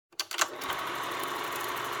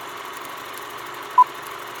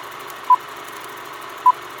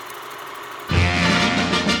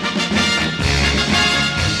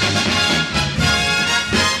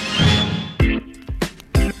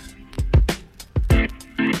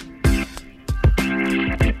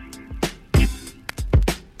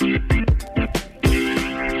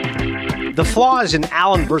The flaws in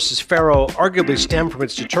Allen versus Farrow arguably stem from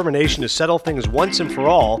its determination to settle things once and for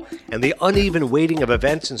all and the uneven weighting of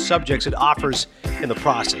events and subjects it offers in the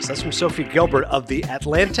process. That's from Sophie Gilbert of The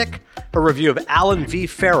Atlantic, her review of Allen v.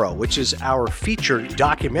 Farrow, which is our featured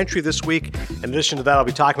documentary this week. In addition to that, I'll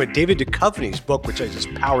be talking about David Duchovny's book, which I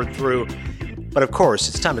just powered through. But of course,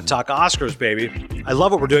 it's time to talk Oscars, baby. I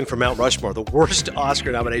love what we're doing for Mount Rushmore, the worst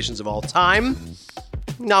Oscar nominations of all time.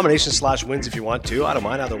 Nominations/wins if you want to. I don't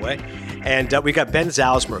mind either way. And we got Ben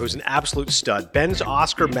Zausmer, who's an absolute stud. Ben's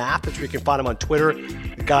Oscar math, which we can find him on Twitter.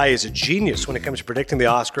 The guy is a genius when it comes to predicting the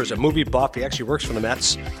Oscars, a movie buff. He actually works for the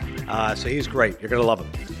Mets. So he's great. You're going to love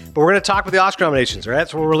him. But we're going to talk about the Oscar nominations, all right?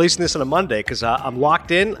 So we're releasing this on a Monday because I'm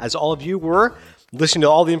locked in, as all of you were, listening to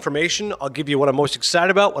all the information. I'll give you what I'm most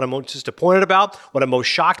excited about, what I'm most disappointed about, what I'm most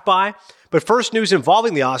shocked by. But first news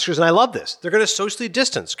involving the Oscars, and I love this. They're going to socially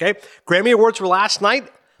distance, okay? Grammy Awards were last night.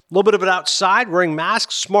 A little bit of it outside, wearing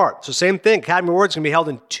masks, smart. So same thing, Academy Awards going to be held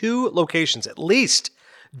in 2 locations at least.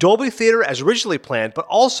 Dolby Theater as originally planned, but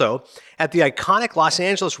also at the iconic Los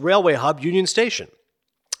Angeles Railway Hub Union Station.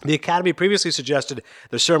 The Academy previously suggested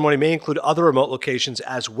the ceremony may include other remote locations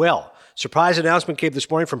as well. Surprise announcement came this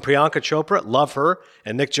morning from Priyanka Chopra, love her,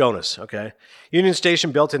 and Nick Jonas, okay? Union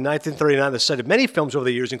Station, built in 1939, the site of many films over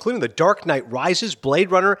the years, including The Dark Knight Rises,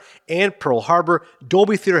 Blade Runner, and Pearl Harbor.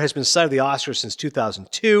 Dolby Theater has been site of the Oscars since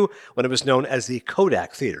 2002, when it was known as the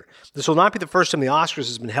Kodak Theater. This will not be the first time the Oscars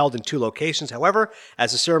has been held in 2 locations. However,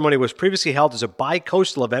 as the ceremony was previously held as a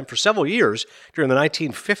bi-coastal event for several years during the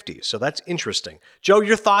 1950s. So that's interesting. Joe,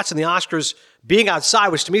 your thoughts on the Oscars being outside,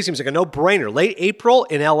 which to me seems like a no-brainer. Late April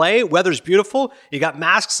in LA, weather's beautiful. You got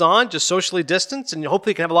masks on, just socially distanced, and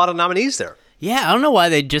hopefully you can have a lot of nominees there. Yeah, I don't know why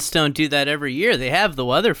they just don't do that every year. They have the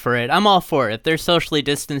weather for it. I'm all for it. If they're socially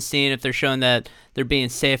distancing, if they're showing that they're being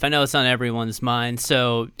safe, I know it's on everyone's mind.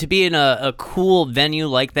 So to be in a cool venue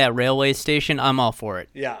like that railway station, I'm all for it.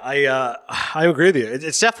 Yeah, I agree with you.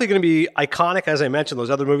 It's definitely going to be iconic. As I mentioned,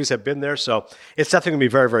 those other movies have been there, so it's definitely going to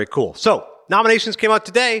be very, very cool. So nominations came out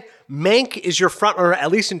today. Mank is your frontrunner,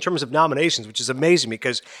 at least in terms of nominations, which is amazing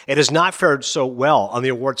because it has not fared so well on the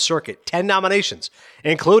awards circuit. 10 nominations,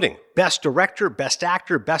 including Best Director, Best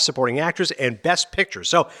Actor, Best Supporting Actress, and Best Picture.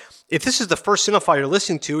 So if this is the first cinephile you're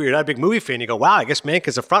listening to, or you're not a big movie fan, you go, wow, I guess Mank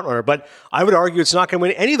is a frontrunner. But I would argue it's not going to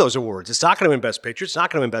win any of those awards. It's not going to win Best Picture. It's not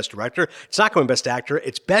going to win Best Director. It's not going to win Best Actor.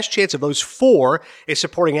 Its best chance of those 4 is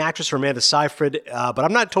Supporting Actress for Amanda Seyfried, but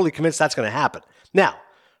I'm not totally convinced that's going to happen. Now,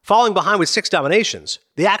 following behind with 6 nominations,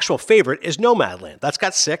 the actual favorite is Nomadland. That's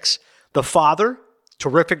got 6. The Father,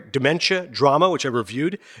 terrific dementia drama, which I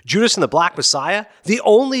reviewed. Judas and the Black Messiah, the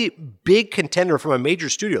only big contender from a major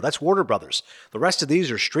studio. That's Warner Brothers. The rest of these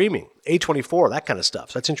are streaming, A24, that kind of stuff.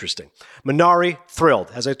 So that's interesting. Minari, thrilled.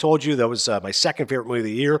 As I told you, that was my second favorite movie of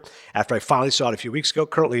the year after I finally saw it a few weeks ago.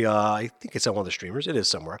 Currently, I think it's on one of the streamers. It is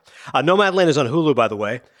somewhere. Nomadland is on Hulu, by the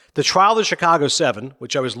way. The Trial of the Chicago 7,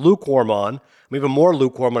 which I was lukewarm on. I'm even more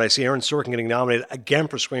lukewarm when I see Aaron Sorkin getting nominated again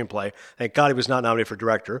for screenplay. Thank God he was not nominated for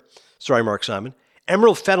director. Sorry, Mark Simon.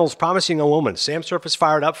 Emerald Fennell's Promising Young Woman. Sam Surface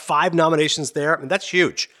fired up. 5 nominations there. I mean, that's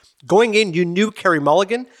huge. Going in, you knew Carey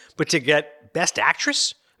Mulligan, but to get Best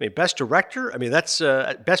Actress, Best Director, that's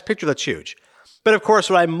Best Picture, that's huge. But of course,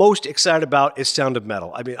 what I'm most excited about is Sound of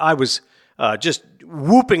Metal. I was just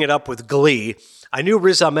whooping it up with glee. I knew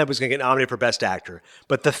Riz Ahmed was going to get nominated for Best Actor,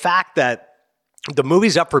 but the fact that the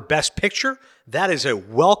movie's up for Best Picture, that is a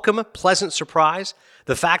welcome, pleasant surprise.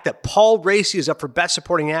 The fact that Paul Raci is up for Best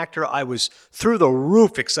Supporting Actor, I was through the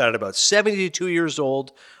roof excited about. 72 years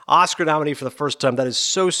old, Oscar nominee for the first time. That is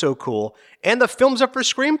so, so cool. And the film's up for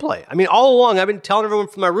Screenplay. All along, I've been telling everyone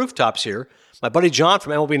from my rooftops here, my buddy John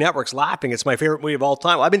from MLB Network's laughing. It's my favorite movie of all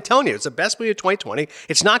time. Well, I've been telling you, it's the best movie of 2020.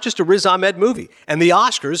 It's not just a Riz Ahmed movie. And the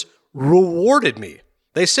Oscars rewarded me.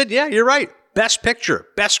 They said, yeah, you're right. Best Picture,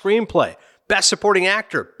 Best Screenplay, Best Supporting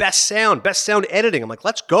Actor, Best Sound Editing. I'm like,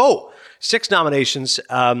 let's go. 6 nominations.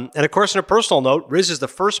 And of course, on a personal note, Riz is the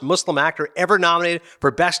first Muslim actor ever nominated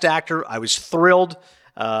for Best Actor. I was thrilled.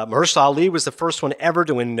 Mahershala Ali was the first one ever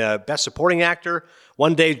to win Best Supporting Actor.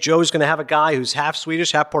 One day, Joe's going to have a guy who's half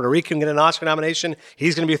Swedish, half Puerto Rican get an Oscar nomination.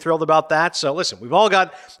 He's going to be thrilled about that. So listen, we've all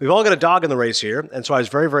got a dog in the race here. And so I was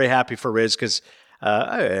very, very happy for Riz because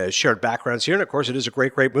shared backgrounds here. And of course, it is a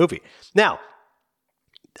great, great movie. Now,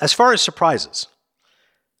 as far as surprises,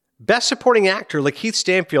 Best Supporting Actor, Lakeith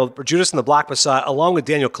Stanfield for Judas and the Black Messiah, along with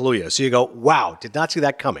Daniel Kaluuya. So you go, wow, did not see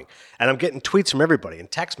that coming. And I'm getting tweets from everybody and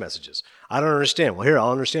text messages. I don't understand. Well, here,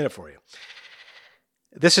 I'll understand it for you.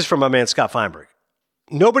 This is from my man, Scott Feinberg.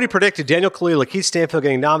 Nobody predicted Daniel Kaluuya, Lakeith Stanfield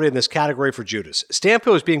getting nominated in this category for Judas.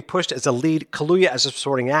 Stanfield was being pushed as a lead, Kaluuya as a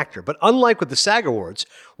supporting actor. But unlike with the SAG Awards,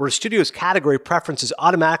 where a studio's category preference is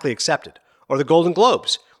automatically accepted, or the Golden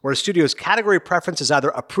Globes, where a studio's category preference is either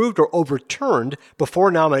approved or overturned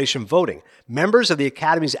before nomination voting. Members of the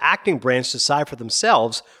Academy's acting branch decide for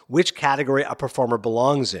themselves which category a performer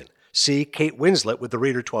belongs in. See Kate Winslet with The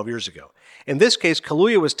Reader 12 years ago. In this case,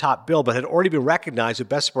 Kaluuya was top billed but had already been recognized with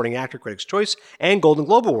Best Supporting Actor Critics' Choice and Golden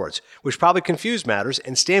Globe Awards, which probably confused matters,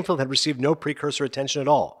 and Stanfield had received no precursor attention at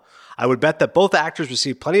all. I would bet that both actors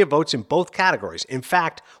received plenty of votes in both categories. In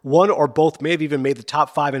fact, one or both may have even made the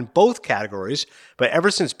top 5 in both categories, but ever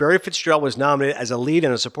since Barry Fitzgerald was nominated as a lead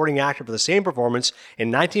and a supporting actor for the same performance in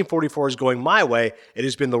 1944's Going My Way, it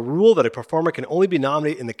has been the rule that a performer can only be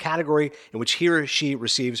nominated in the category in which he or she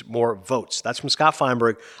receives more votes. That's from Scott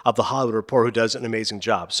Feinberg of The Hollywood Reporter, who does an amazing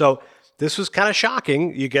job. So this was kind of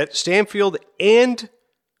shocking. You get Stanfield and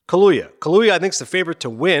Kaluuya. Kaluuya, I think, is the favorite to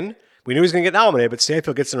win. We knew he was going to get nominated, but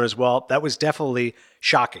Stanfield gets in there as well. That was definitely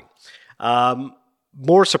shocking.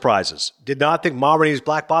 More surprises. Did not think Ma Rainey's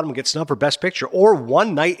Black Bottom would get snubbed for Best Picture or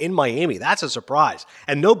One Night in Miami. That's a surprise.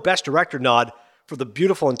 And no Best Director nod for the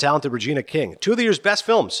beautiful and talented Regina King. 2 of the year's best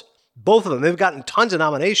films. Both of them. They've gotten tons of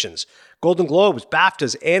nominations. Golden Globes,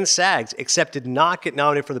 BAFTAs, and SAGs, except did not get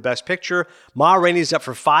nominated for the Best Picture. Ma Rainey's up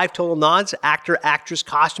for 5 total nods: actor, actress,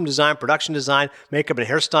 costume design, production design, makeup, and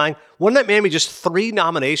hairstyling. One Night in Miami, just 3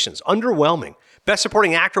 nominations. Underwhelming. Best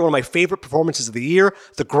Supporting Actor, one of my favorite performances of the year.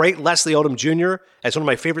 The great Leslie Odom Jr. as one of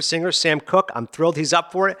my favorite singers, Sam Cooke. I'm thrilled he's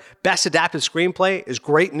up for it. Best Adapted Screenplay is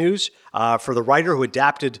great news for the writer who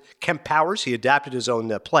adapted Kemp Powers. He adapted his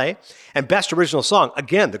own play. And Best Original Song,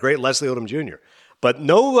 again, the great Leslie Odom Jr. But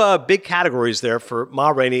no big categories there for Ma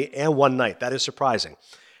Rainey and One Night. That is surprising.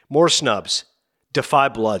 More snubs. Da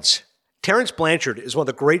 5 Bloods. Terrence Blanchard is one of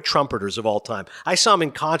the great trumpeters of all time. I saw him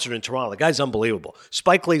in concert in Toronto. The guy's unbelievable.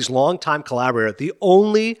 Spike Lee's longtime collaborator, the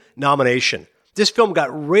only nomination. This film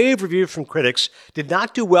got rave reviews from critics, did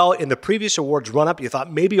not do well in the previous awards run-up. You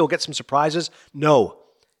thought maybe you'll get some surprises. No.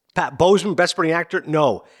 Pat Bozeman, Best Supporting Actor?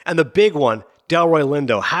 No. And the big one, Delroy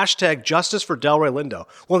Lindo. Hashtag justice for Delroy Lindo.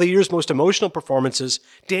 One of the year's most emotional performances.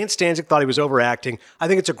 Dan Stanzik thought he was overacting. I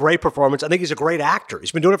think it's a great performance. I think he's a great actor.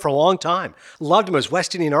 He's been doing it for a long time. Loved him as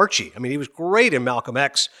West Indian Archie. I mean, he was great in Malcolm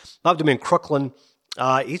X. Loved him in Crooklyn.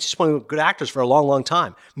 He's just one of the good actors for a long, long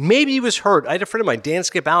time. Maybe he was hurt. I had a friend of mine, Dan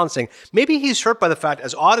Skip Allen, saying maybe he's hurt by the fact,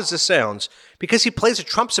 as odd as this sounds, because he plays a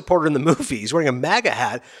Trump supporter in the movie. He's wearing a MAGA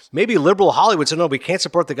hat. Maybe liberal Hollywood said, no, we can't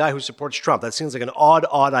support the guy who supports Trump. That seems like an odd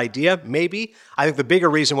idea. Maybe. I think the bigger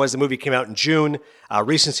reason was the movie came out in June.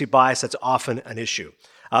 Recency bias, that's often an issue.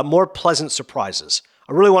 More pleasant surprises.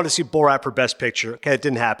 I really wanted to see Borat for Best Picture. Okay, it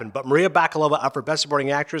didn't happen. But Maria Bakalova up for Best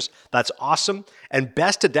Supporting Actress. That's awesome. And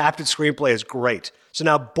Best Adapted Screenplay is great. So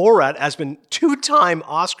now Borat has been 2-time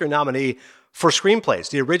Oscar nominee for screenplays,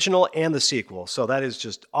 the original and the sequel. So that is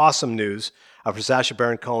just awesome news for Sacha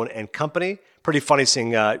Baron Cohen and company. Pretty funny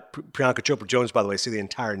seeing Priyanka Chopra Jonas, by the way, see the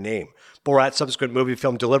entire name. Borat, subsequent movie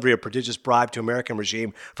film delivery of prodigious bribe to American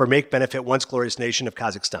regime for make benefit once glorious nation of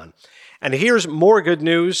Kazakhstan. And here's more good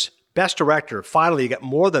news. Best Director, finally, you get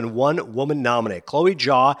more than one woman nominated. Chloe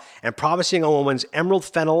Zhao and Promising Young Woman's Emerald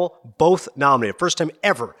Fennell, both nominated. First time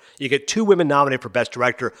ever you get 2 women nominated for Best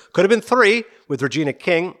Director. Could have been 3 with Regina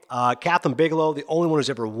King. Catherine Bigelow, the only one who's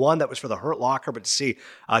ever won. That was for The Hurt Locker. But to see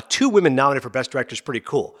 2 women nominated for Best Director is pretty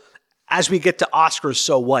cool. As we get to Oscars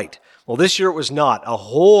So White. Well, this year it was not. A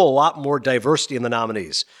whole lot more diversity in the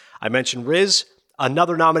nominees. I mentioned Riz.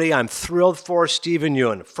 Another nominee I'm thrilled for, Steven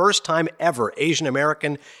Yeun. First time ever Asian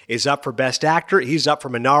American is up for Best Actor. He's up for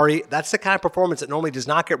Minari. That's the kind of performance that normally does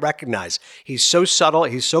not get recognized. He's so subtle.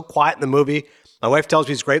 He's so quiet in the movie. My wife tells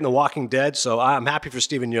me he's great in The Walking Dead, so I'm happy for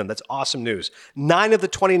Steven Yeun. That's awesome news. 9 of the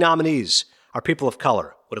 20 nominees are people of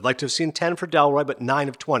color. Would have liked to have seen 10 for Delroy, but 9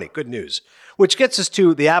 of 20. Good news. Which gets us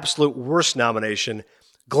to the absolute worst nomination,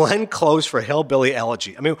 Glenn Close for Hillbilly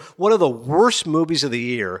Elegy. I mean, one of the worst movies of the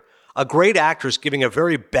year. A great actress giving a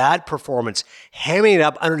very bad performance, hamming it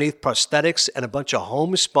up underneath prosthetics and a bunch of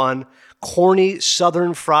homespun, corny,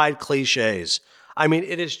 southern fried cliches. I mean,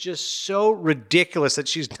 it is just so ridiculous that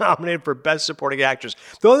she's nominated for Best Supporting Actress.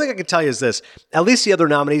 The only thing I can tell you is this. At least the other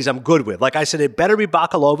nominees I'm good with. Like I said, it better be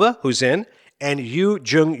Bakalova, who's in, and Yoo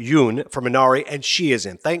Jung-yoon from Minari, and she is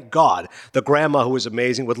in. Thank God. The grandma, who was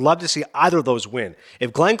amazing. Would love to see either of those win.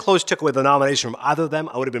 If Glenn Close took away the nomination from either of them,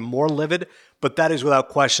 I would have been more livid, but that is without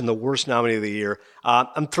question the worst nominee of the year.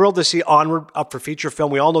 I'm thrilled to see Onward up for feature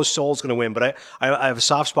film. We all know Soul's going to win, but I have a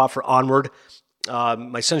soft spot for Onward.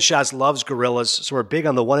 My son Shaz loves gorillas, so we're big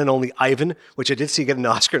on the one and only Ivan, which I did see get an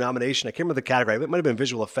Oscar nomination. I can't remember the category. It might have been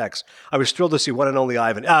visual effects. I was thrilled to see one and only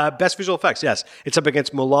Ivan. Best visual effects, yes. It's up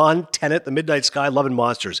against Mulan, Tenet, The Midnight Sky, Love and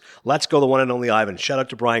Monsters. Let's go, the one and only Ivan. Shout out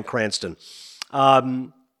to Bryan Cranston.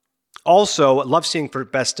 Also, love seeing for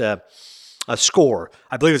best score,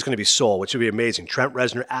 I believe it's going to be Soul, which would be amazing. Trent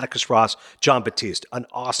Reznor, Atticus Ross, John Batiste, an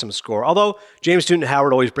awesome score. Although James Newton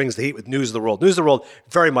Howard always brings the heat with News of the World. News of the World,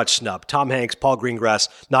 very much snubbed. Tom Hanks, Paul Greengrass,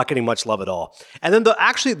 not getting much love at all. And then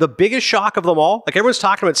the biggest shock of them all, like everyone's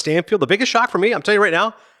talking about Stanfield, the biggest shock for me, I'm telling you right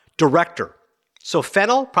now, director. So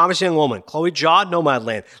Fennel, Promising Young Woman. Chloe Zhao,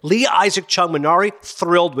 Nomadland. Lee Isaac Chung Minari,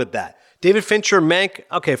 thrilled with that. David Fincher, Mank,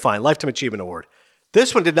 okay, fine, Lifetime Achievement Award.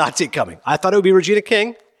 This one did not see it coming. I thought it would be Regina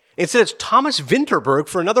King. Instead, it's Thomas Vinterberg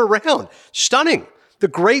for another round. Stunning. The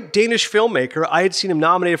great Danish filmmaker. I had seen him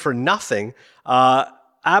nominated for nothing.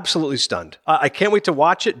 Absolutely stunned. I can't wait to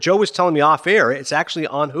watch it. Joe was telling me off air, it's actually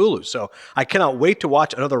on Hulu, so I cannot wait to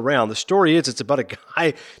watch another round. The story is it's about a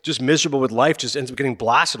guy just miserable with life, just ends up getting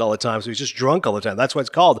blasted all the time, so he's just drunk all the time. That's why it's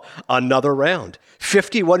called Another Round.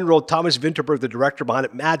 51-year-old Thomas Vinterberg, the director behind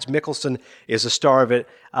it, Mads Mikkelsen is the star of it.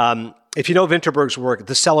 If you know Vinterberg's work,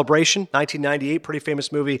 The Celebration, 1998, pretty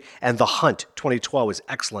famous movie, and The Hunt, 2012, is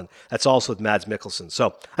excellent. That's also with Mads Mikkelsen.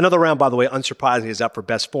 So Another Round, by the way, unsurprisingly, is up for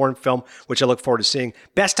Best Foreign Film, which I look forward to seeing.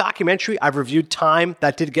 Best Documentary, I've reviewed Time.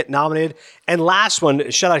 That did get nominated. And last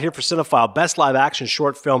one, shout out here for Cinephile, Best Live Action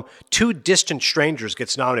Short Film, Two Distant Strangers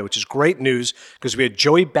gets nominated, which is great news because we had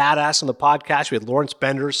Joey Badass on the podcast. We had Lawrence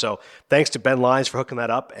Bender. So thanks to Ben Lyons for hooking that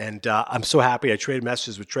up. And I'm so happy. I traded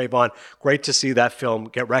messages with Trayvon. Great to see that film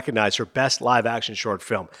get recognized for Best Live Action Short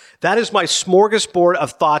Film. That is my smorgasbord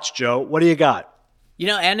of thoughts, Joe. What do you got? You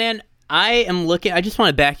know, and then I just want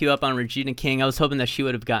to back you up on Regina King. I was hoping that she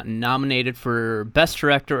would have gotten nominated for Best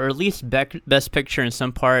Director or at least Best Picture in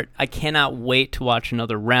some part. I cannot wait to watch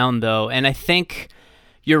Another Round, though. And I think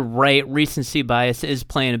you're right. Recency bias is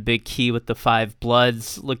playing a big key with the Five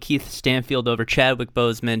Bloods. Lakeith Stanfield over Chadwick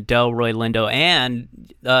Boseman, Delroy Lindo, and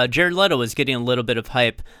Jared Leto was getting a little bit of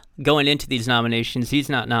hype going into these nominations. He's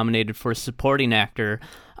not nominated for Supporting Actor.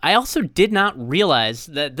 I also did not realize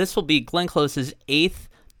that this will be Glenn Close's 8th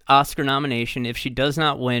Oscar nomination. If she does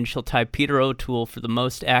not win, she'll tie Peter O'Toole for the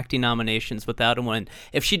most acting nominations without a win.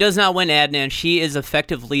 If she does not win, Adnan, she is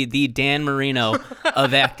effectively the Dan Marino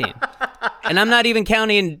of acting. And I'm not even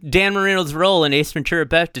counting Dan Marino's role in Ace Ventura: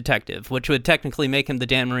 Pet Detective, which would technically make him the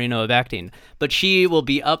Dan Marino of acting. But she will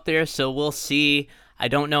be up there, so we'll see. I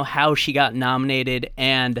don't know how she got nominated,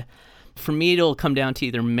 and for me, it'll come down to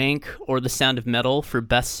either Mank or The Sound of Metal for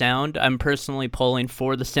Best Sound. I'm personally polling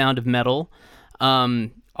for The Sound of Metal.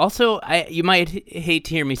 Also, you might hate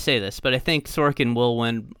to hear me say this, but I think Sorkin will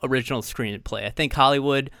win original screenplay. I think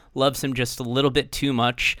Hollywood loves him just a little bit too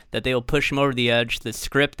much, that they will push him over the edge. The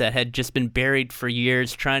script that had just been buried for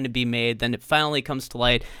years trying to be made, then it finally comes to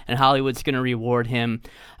light, and Hollywood's going to reward him.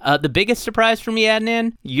 The biggest surprise for me,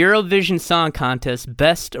 Adnan, Eurovision Song Contest,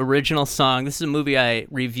 Best Original Song. This is a movie I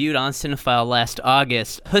reviewed on Cinephile last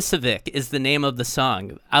August. Husavik is the name of the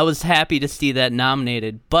song. I was happy to see that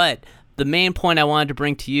nominated, but the main point I wanted to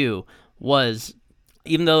bring to you was,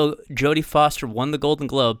 even though Jodie Foster won the Golden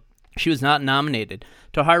Globe, she was not nominated.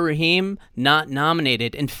 Tahar Rahim, not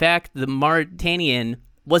nominated. In fact, the Mauritanian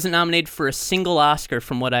wasn't nominated for a single Oscar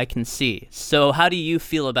from what I can see. So how do you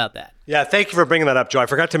feel about that? Yeah, thank you for bringing that up, Joe. I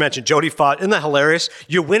forgot to mention Jodie Foster. Isn't that hilarious?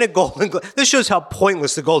 You win a Golden Globe. This shows how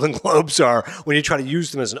pointless the Golden Globes are when you try to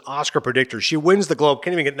use them as an Oscar predictor. She wins the Globe,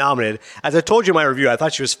 can't even get nominated. As I told you in my review, I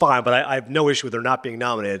thought she was fine, but I have no issue with her not being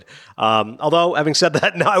nominated. Although, having said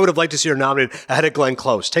that, no, I would have liked to see her nominated ahead of Glenn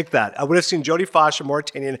Close. Take that. I would have seen Jodie Foster,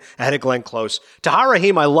 Mauritanian, ahead of Glenn Close. Tahar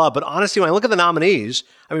Rahim, I love, but honestly, when I look at the nominees,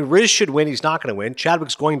 I mean, Riz should win. He's not going to win.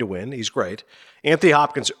 Chadwick's going to win. He's great. Anthony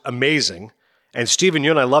Hopkins, amazing. And Stephen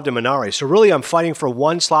Yeun, I loved him, Minari. So really, I'm fighting for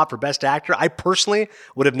one slot for Best Actor. I personally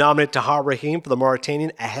would have nominated Tahar Rahim for The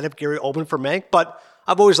Mauritanian ahead of Gary Oldman for Mank, but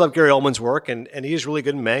I've always loved Gary Oldman's work, and he is really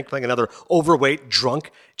good in Mank, playing another overweight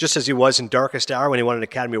drunk, just as he was in Darkest Hour when he won an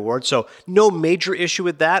Academy Award. So no major issue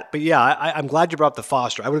with that. But yeah, I'm glad you brought up the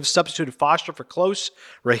Foster. I would have substituted Foster for Close,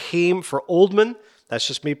 Rahim for Oldman. That's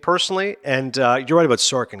just me personally. And you're right about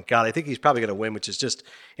Sorkin. God, I think he's probably going to win, which is just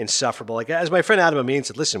insufferable. Like, as my friend Adam Amin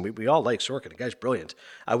said, listen, we all like Sorkin. The guy's brilliant.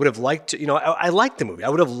 I would have liked to, I liked the movie. I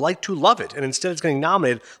would have liked to love it. And instead it's getting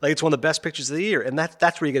nominated like it's one of the best pictures of the year. And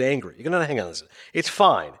that's where you get angry. You're going to hang on. Listen. It's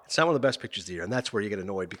fine. It's not one of the best pictures of the year. And that's where you get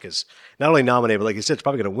annoyed because not only nominated, but like you said, it's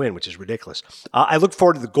probably going to win, which is ridiculous. I look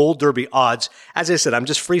forward to the Gold Derby odds. As I said, I'm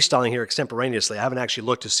just freestyling here extemporaneously. I haven't actually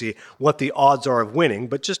looked to see what the odds are of winning,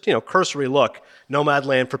 but just, cursory look.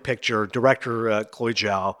 Nomadland for picture, director Chloe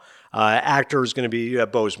Zhao, actor is going to be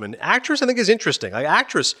Boseman. Actress, I think, is interesting.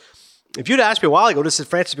 Actress, If you'd asked me a while ago, this is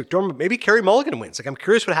Frances McDormand, maybe Carey Mulligan wins. Like, I'm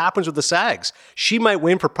curious what happens with the SAGs. She might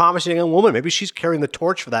win for Promising Young Woman. Maybe she's carrying the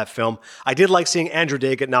torch for that film. I did like seeing Andra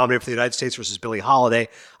Day get nominated for the United States versus Billie Holiday.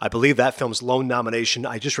 I believe that film's lone nomination.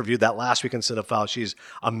 I just reviewed that last week in Cinephile. She's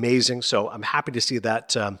amazing, so I'm happy to see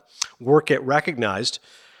that work get recognized.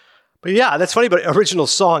 But yeah, that's funny about original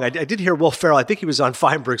song. I did hear Will Ferrell. I think he was on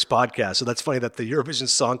Feinberg's podcast, so that's funny that the Eurovision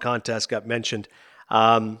Song Contest got mentioned.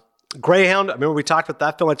 Greyhound, I remember we talked about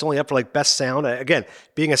that film. It's only up for like best sound. Again,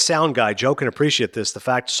 being a sound guy, Joe can appreciate this. The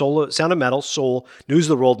fact Sound of Metal, Soul, News of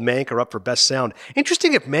the World, Mank are up for best sound.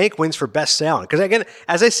 Interesting if Mank wins for best sound. Because again,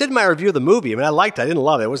 as I said in my review of the movie, I mean, I liked it. I didn't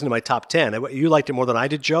love it. It wasn't in my top 10. You liked it more than I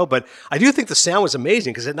did, Joe. But I do think the sound was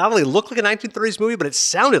amazing because it not only looked like a 1930s movie, but it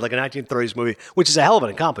sounded like a 1930s movie, which is a hell of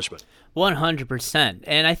an accomplishment. 100%.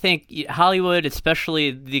 And I think Hollywood,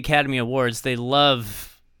 especially the Academy Awards, they love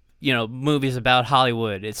movies about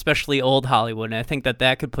Hollywood, especially old Hollywood, and I think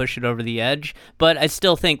that could push it over the edge, but I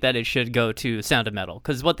still think that it should go to Sound of Metal,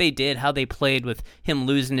 because what they did, how they played with him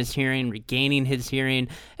losing his hearing, regaining his hearing,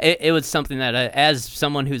 it was something that, as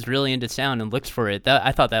someone who's really into sound and looks for it,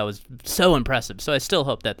 I thought that was so impressive, so I still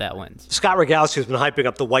hope that wins. Scott Rogowski has been hyping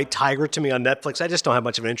up The White Tiger to me on Netflix. I just don't have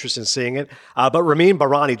much of an interest in seeing it, but Ramin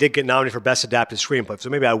Bahrani did get nominated for Best Adapted Screenplay,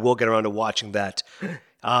 so maybe I will get around to watching that.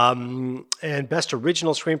 And Best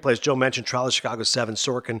Original Screenplay, as Joe mentioned, Trial of Chicago 7,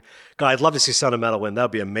 Sorkin. God, I'd love to see Sound of Metal win. That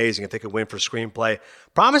would be amazing if they could win for Screenplay.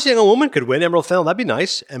 Promising Young Woman could win, Emerald Fennell, that'd be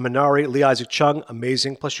nice. And Minari, Lee Isaac Chung,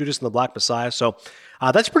 amazing. Plus Judas and the Black Messiah. So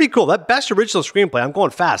that's pretty cool. That Best Original Screenplay, I'm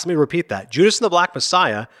going fast. Let me repeat that. Judas and the Black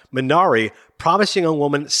Messiah, Minari, Promising Young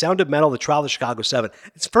Woman, Sound of Metal, The Trial of Chicago 7.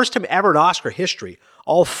 It's the first time ever in Oscar history.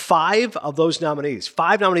 All 5 of those nominees,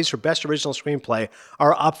 5 nominees for Best Original Screenplay,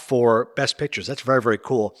 are up for Best Pictures. That's very, very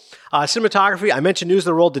cool. Cinematography, I mentioned News of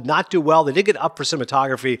the World did not do well. They did get up for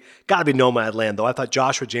cinematography. Got to be Nomadland, though. I thought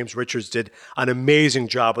Joshua James Richards did an amazing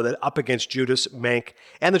job with it, up against Judas, Mank,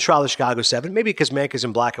 and The Trial of Chicago 7. Maybe because Mank is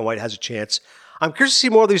in black and white, has a chance. I'm curious to see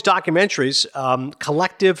more of these documentaries.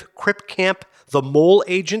 Collective, Crip Camp, The Mole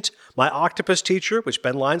Agent, My Octopus Teacher, which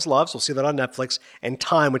Ben Lyons loves. We'll see that on Netflix. And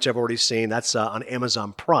Time, which I've already seen. That's on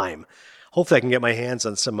Amazon Prime. Hopefully I can get my hands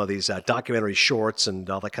on some of these documentary shorts and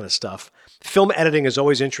all that kind of stuff. Film editing is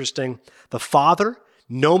always interesting. The Father,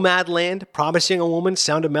 Nomadland, Promising a Woman,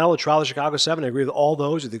 Sound of Metal, The Trial of Chicago 7. I agree with all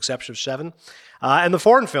those with the exception of 7. And the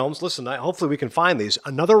foreign films, listen, hopefully we can find these.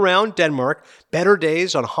 Another Round, Denmark, Better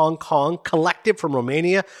Days on Hong Kong, Collective from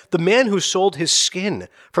Romania, The Man Who Sold His Skin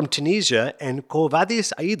from Tunisia, and Quo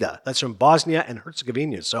Vadis Aida, that's from Bosnia and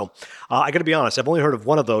Herzegovina. So I got to be honest, I've only heard of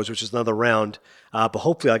one of those, which is Another Round, but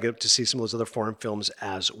hopefully I'll get to see some of those other foreign films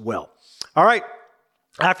as well. All right,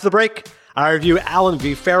 after the break, I review Alan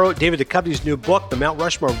V. Farrow, David Duchovny's new book, The Mount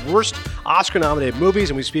Rushmore of Worst Oscar-Nominated Movies,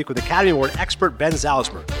 and we speak with Academy Award expert Ben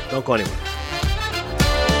Zalzmer. Don't go anywhere.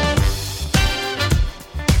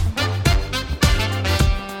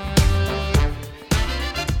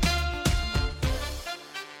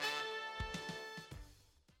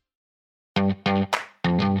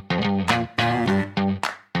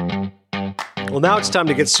 Well, now it's time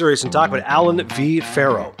to get serious and talk about Alan V.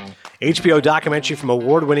 Farrow. HBO documentary from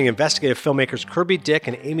award-winning investigative filmmakers Kirby Dick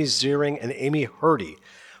and Amy Ziering and Amy Hurdy.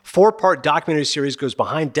 4-part documentary series goes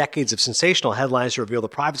behind decades of sensational headlines to reveal the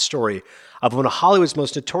private story of one of Hollywood's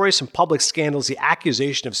most notorious and public scandals, the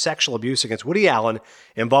accusation of sexual abuse against Woody Allen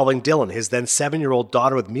involving Dylan, his then 7-year-old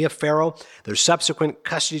daughter with Mia Farrow, their subsequent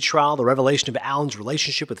custody trial, the revelation of Allen's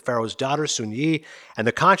relationship with Farrow's daughter, Soon Yi, and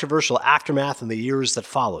the controversial aftermath in the years that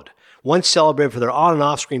followed. Once celebrated for their on- and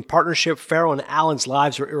off-screen partnership, Farrow and Allen's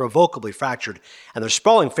lives were irrevocably fractured, and their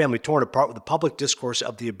sprawling family torn apart with the public discourse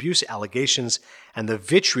of the abuse allegations and the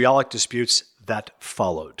vitriolic disputes that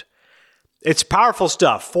followed. It's powerful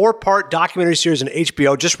stuff. 4-part documentary series on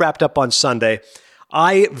HBO, just wrapped up on Sunday.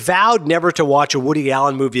 I vowed never to watch a Woody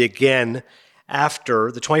Allen movie again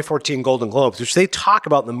after the 2014 Golden Globes, which they talk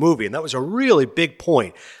about in the movie, and that was a really big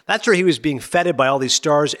point. That's where he was being feted by all these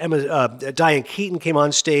stars. Diane Keaton came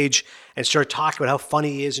on stage and started talking about how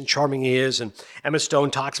funny he is and charming he is, and Emma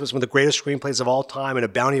Stone talks about some of the greatest screenplays of all time and a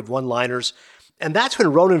bounty of one-liners. And that's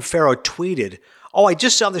when Ronan Farrow tweeted, "Oh, I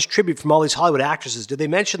just saw this tribute from all these Hollywood actresses. Did they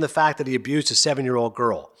mention the fact that he abused a 7-year-old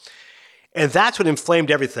girl?" And that's what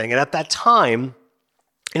inflamed everything. And at that time,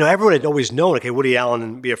 everyone had always known, okay, Woody Allen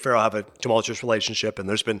and Mia Farrow have a tumultuous relationship, and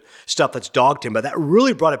there's been stuff that's dogged him, but that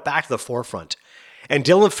really brought it back to the forefront. And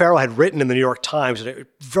Dylan Farrow had written in the New York Times, a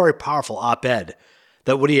very powerful op-ed,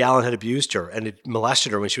 that Woody Allen had abused her and had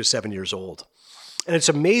molested her when she was 7 years old. And it's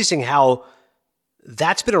amazing how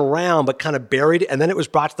that's been around but kind of buried, and then it was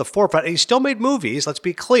brought to the forefront. And he still made movies, let's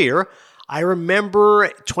be clear. I remember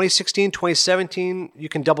 2016, 2017, you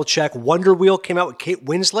can double check. Wonder Wheel came out with Kate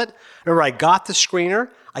Winslet. Remember, I got the screener.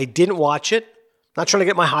 I didn't watch it. Not trying to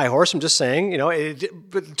get my high horse. I'm just saying,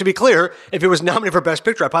 but to be clear, if it was nominated for Best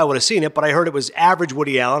Picture, I probably would have seen it, but I heard it was average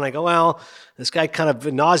Woody Allen. I go, well, this guy kind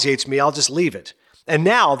of nauseates me. I'll just leave it. And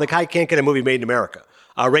now the guy can't get a movie made in America.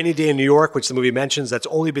 Rainy Day in New York, which the movie mentions, that's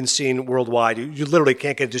only been seen worldwide. You literally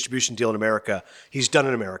can't get a distribution deal in America. He's done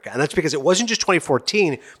in America. And that's because it wasn't just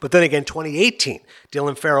 2014, but then again 2018.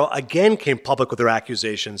 Dylan Farrow again came public with their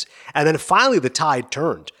accusations. And then finally the tide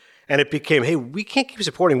turned. And it became, hey, we can't keep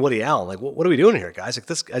supporting Woody Allen. Like, what are we doing here, guys? Like,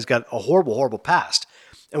 this guy's got a horrible, horrible past.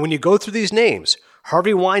 And when you go through these names,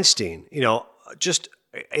 Harvey Weinstein, just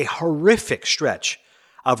a horrific stretch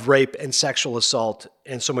of rape and sexual assault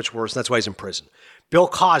and so much worse. And that's why he's in prison. Bill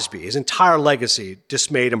Cosby, his entire legacy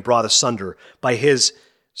dismayed and brought asunder by his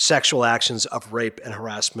sexual actions of rape and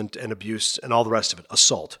harassment and abuse and all the rest of it.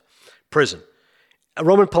 Assault. Prison.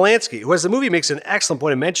 Roman Polanski, who as the movie makes an excellent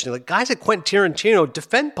point of mentioning, like guys like Quentin Tarantino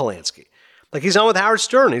defend Polanski. Like he's on with Howard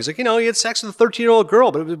Stern. He's like, he had sex with a 13-year-old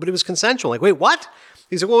girl, but it was consensual. Like, wait, what?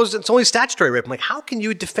 He's like, well, it's only statutory rape. I'm like, how can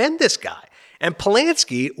you defend this guy? And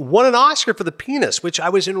Polanski won an Oscar for The Penis, which I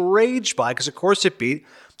was enraged by because, of course, it beat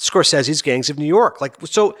Scorsese's Gangs of New York. Like,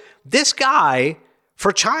 so this guy,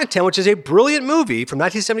 for Chinatown, which is a brilliant movie from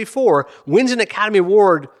 1974, wins an Academy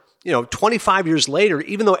Award, 25 years later,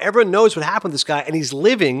 even though everyone knows what happened to this guy, and he's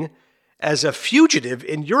living as a fugitive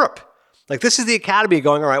in Europe. Like, this is the Academy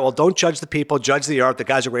going, all right, well, don't judge the people, judge the art. The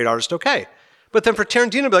guy's a great artist, okay. But then for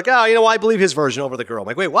Tarantino to be like, I believe his version over the girl. I'm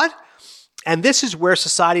like, wait, what? And this is where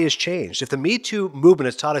society has changed. If the Me Too movement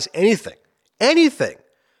has taught us anything,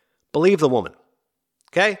 believe the woman,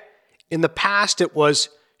 okay? In the past, it was,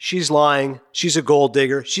 she's lying, she's a gold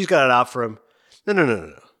digger, she's got it out for him.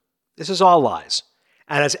 No. This is all lies.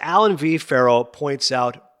 And as Alan V. Farrow points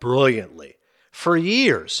out brilliantly, for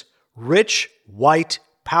years, rich, white,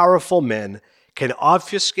 powerful men can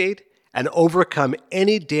obfuscate and overcome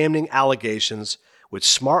any damning allegations with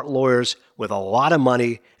smart lawyers with a lot of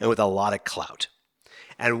money and with a lot of clout.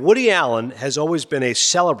 And Woody Allen has always been a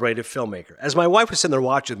celebrated filmmaker. As my wife was sitting there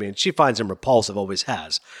watching with me, and she finds him repulsive, always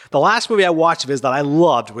has. The last movie I watched of his that I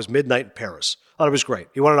loved was Midnight in Paris. Thought it was great.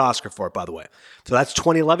 He won an Oscar for it, by the way. So that's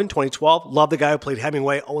 2011, 2012. Love the guy who played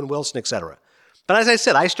Hemingway, Owen Wilson, etc. But as I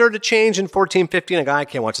said, I started to change in 14, 15. I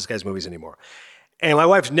can't watch this guy's movies anymore. And my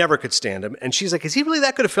wife never could stand him. And she's like, is he really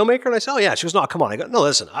that good a filmmaker? And I said, oh, yeah. She goes, no, come on. I go, no,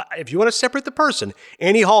 listen, if you want to separate the person,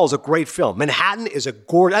 Annie Hall is a great film. Manhattan is a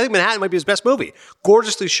gorgeous, I think Manhattan might be his best movie.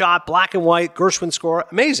 Gorgeously shot, black and white, Gershwin score,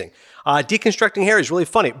 amazing. Deconstructing Harry is really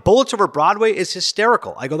funny. Bullets Over Broadway is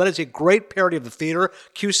hysterical. I go, that is a great parody of the theater.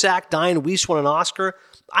 Cusack, Diane Weiss won an Oscar.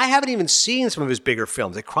 I haven't even seen some of his bigger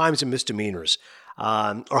films, like Crimes and Misdemeanors,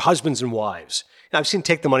 or Husbands and Wives. Now, I've seen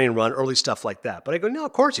Take the Money and Run, early stuff like that. But I go, no,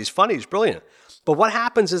 of course, he's funny, he's brilliant. But what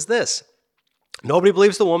happens is this. Nobody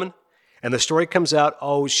believes the woman, and the story comes out,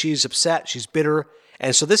 oh, she's upset, she's bitter.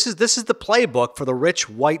 And so this is the playbook for the rich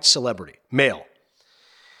white celebrity, male.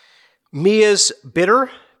 Mia's bitter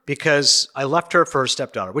because I left her for her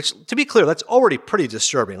stepdaughter, which, to be clear, that's already pretty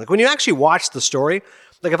disturbing. Like, when you actually watch the story,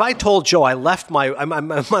 like, if I told Joe I left my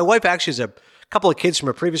wife actually has a couple of kids from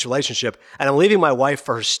a previous relationship, and I'm leaving my wife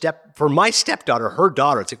for my stepdaughter, her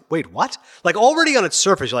daughter. It's like, wait, what? Like, already on its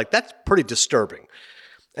surface, you're like, that's pretty disturbing.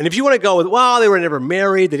 And if you want to go with, well, they were never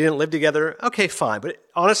married, they didn't live together, okay, fine. But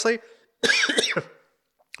honestly,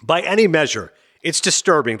 by any measure, it's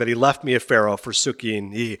disturbing that he left Mia Farrow for Soo-Ki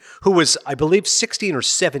Yi, who was, I believe, 16 or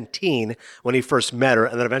 17 when he first met her,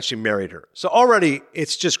 and then eventually married her. So already,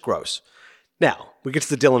 it's just gross. Now, we get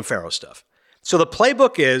to the Dylan Farrow stuff. So the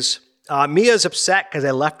playbook is, Mia's upset because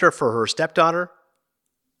I left her for her stepdaughter.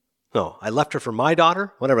 No, I left her for my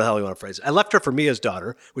daughter, whatever the hell you want to phrase it. I left her for Mia's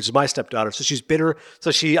daughter, which is my stepdaughter. So she's bitter.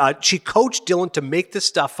 So she coached Dylan to make this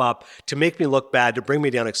stuff up, to make me look bad, to bring me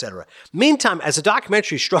down, etc. Meantime, as the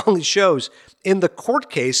documentary strongly shows, in the court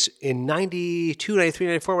case in 92, 93,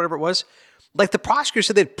 94, whatever it was, like the prosecutor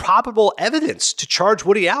said they had probable evidence to charge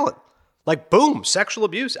Woody Allen. Like, boom, sexual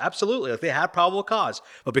abuse, absolutely. Like, they had probable cause.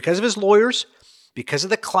 But because of his lawyers, because of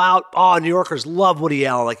the clout, New Yorkers love Woody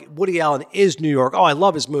Allen. Like, Woody Allen is New York. I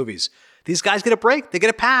love his movies. These guys get a break. They get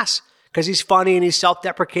a pass because he's funny and he's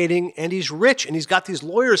self-deprecating and he's rich and he's got these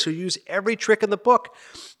lawyers who use every trick in the book.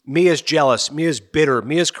 Mia's jealous. Mia's bitter.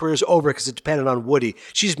 Mia's career's over because it depended on Woody.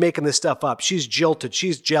 She's making this stuff up. She's jilted.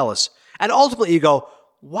 She's jealous. And ultimately you go,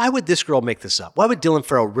 why would this girl make this up? Why would Dylan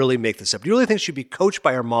Farrow really make this up? Do you really think she'd be coached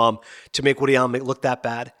by her mom to make Woody Allen look that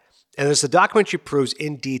bad? And as the documentary proves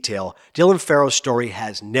in detail, Dylan Farrow's story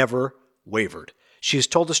has never wavered. She has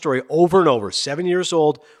told the story over and over. 7 years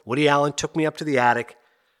old, Woody Allen took me up to the attic.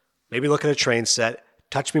 maybe look at a train set,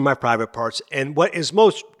 touch me in my private parts. And what is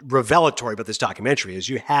most revelatory about this documentary is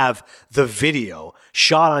you have the video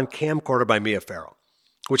shot on camcorder by Mia Farrow,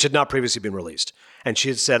 which had not previously been released. And she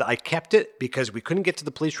had said, I kept it because we couldn't get to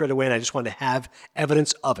the police right away and I just wanted to have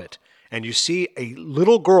evidence of it. And you see a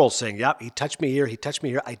little girl saying, yep, he touched me here,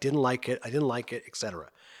 I didn't like it, etc.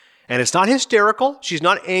 And it's not hysterical. She's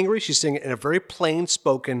not angry. She's saying it in a very plain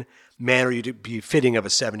spoken manner you'd be fitting of a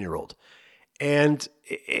 7-year-old. And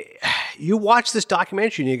you watch this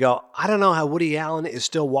documentary and you go, I don't know how Woody Allen is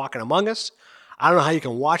still walking among us. I don't know how you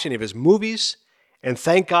can watch any of his movies. And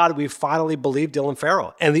thank God we finally believed Dylan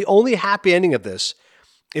Farrow. And the only happy ending of this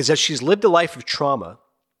is that she's lived a life of trauma.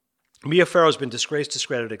 Mia Farrow's been disgraced,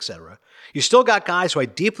 discredited, etc. You still got guys who I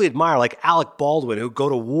deeply admire, like Alec Baldwin, who go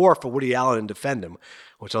to war for Woody Allen and defend him,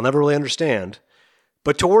 which I'll never really understand.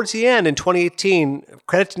 But towards the end, in 2018,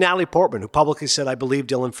 credit to Natalie Portman, who publicly said, I believe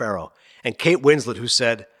Dylan Farrow, and Kate Winslet, who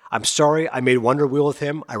said, I'm sorry, I made Wonder Wheel with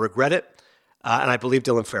him, I regret it, and I believe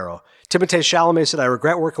Dylan Farrow. Timothée Chalamet said, I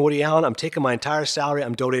regret working with Woody Allen, I'm taking my entire salary,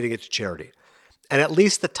 I'm donating it to charity. And at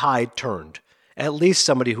least the tide turned. At least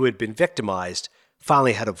somebody who had been victimized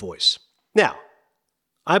finally had a voice. Now,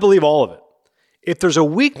 I believe all of it. If there's a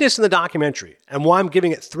weakness in the documentary, and why I'm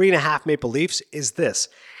giving it 3.5 Maple Leafs, is this.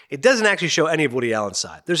 It doesn't actually show any of Woody Allen's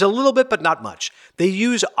side. There's a little bit, but not much. They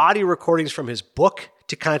use audio recordings from his book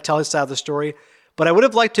to kind of tell his side of the story. But I would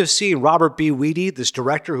have liked to have seen Robert B. Weedy, this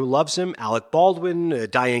director who loves him, Alec Baldwin,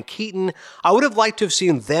 Diane Keaton. I would have liked to have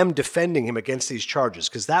seen them defending him against these charges,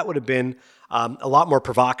 because that would have been a lot more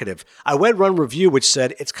provocative. I read one review which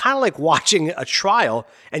said it's kind of like watching a trial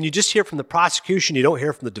and you just hear from the prosecution, you don't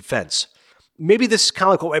hear from the defense. Maybe this is kind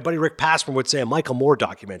of like what my buddy Rick Passman would say, a Michael Moore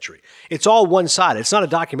documentary. It's all one side. It's not a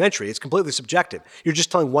documentary. It's completely subjective. You're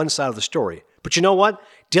just telling one side of the story. But you know what?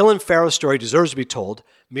 Dylan Farrow's story deserves to be told.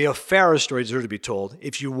 Mia Farrow's story deserves to be told.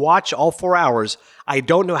 If you watch all 4 hours, I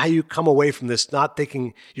don't know how you come away from this not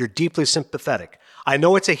thinking you're deeply sympathetic. I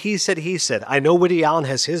know it's a he said. I know Woody Allen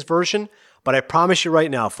has his version, but I promise you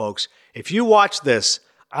right now, folks, if you watch this,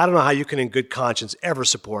 I don't know how you can in good conscience ever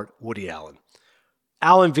support Woody Allen.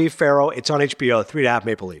 Allen v. Farrow, it's on HBO, 3.5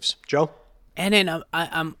 Maple Leafs. Joe? And then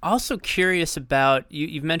I'm also curious about,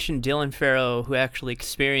 you've mentioned Dylan Farrow, who actually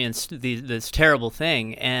experienced this terrible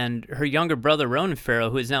thing, and her younger brother, Ronan Farrow,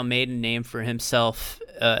 who has now made a name for himself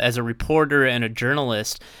as a reporter and a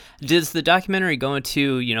journalist. Does the documentary go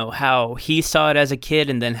into, how he saw it as a kid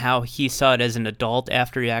and then how he saw it as an adult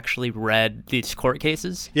after he actually read these court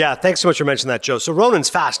cases? Yeah, thanks so much for mentioning that, Joe. So Ronan's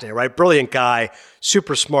fascinating, right? Brilliant guy,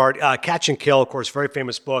 super smart. Catch and Kill, of course, very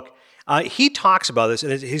famous book. He talks about this,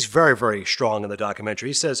 and he's very, very strong in the documentary.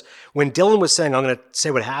 He says, when Dylan was saying, I'm going to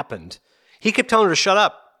say what happened, he kept telling her to shut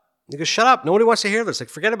up. He goes, shut up. Nobody wants to hear this. Like,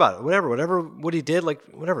 forget about it. Whatever what he did, like,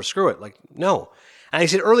 whatever, screw it. Like, no. And he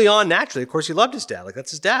said early on, naturally, of course, he loved his dad. Like,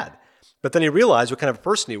 that's his dad. But then he realized what kind of a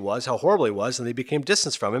person he was, how horrible he was, and he became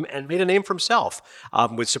distanced from him and made a name for himself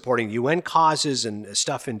with supporting UN causes and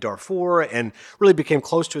stuff in Darfur, and really became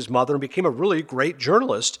close to his mother and became a really great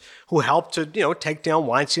journalist who helped to, take down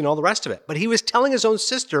Weinstein and all the rest of it. But he was telling his own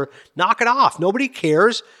sister, knock it off. Nobody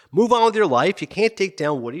cares. Move on with your life. You can't take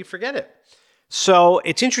down Woody. Forget it. So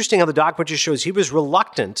it's interesting how the documentary shows he was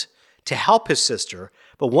reluctant to help his sister.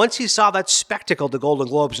 But once he saw that spectacle at the Golden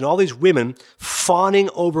Globes and all these women fawning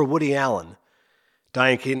over Woody Allen,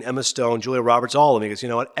 Diane Keaton, Emma Stone, Julia Roberts, all of them, he goes, you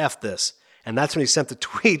know what, F this. And that's when he sent the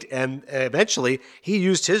tweet. And eventually he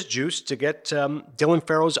used his juice to get Dylan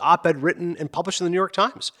Farrow's op-ed written and published in the New York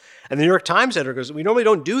Times. And the New York Times editor goes, we normally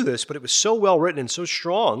don't do this, but it was so well written and so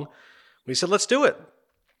strong. We said, let's do it.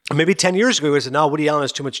 Maybe 10 years ago, he said, no, Woody Allen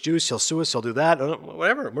has too much juice. He'll sue us. He'll do that.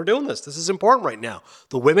 Whatever. We're doing this. This is important right now.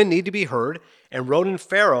 The women need to be heard. And Ronan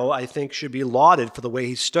Farrow, I think, should be lauded for the way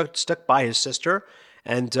he stuck by his sister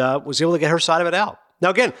and was able to get her side of it out. Now,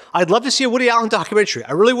 again, I'd love to see a Woody Allen documentary.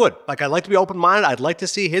 I really would. Like, I'd like to be open-minded. I'd like to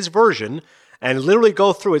see his version and literally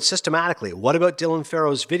go through it systematically. What about Dylan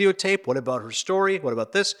Farrow's videotape? What about her story? What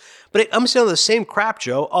about this? But I'm saying the same crap,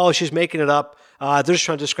 Joe. Oh, she's making it up. They're just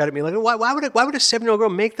trying to discredit me. Like, why would a 7-year-old girl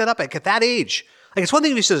make that up at that age? Like, it's one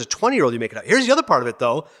thing if you say as a 20-year-old you make it up. Here's the other part of it,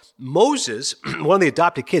 though. Moses, one of the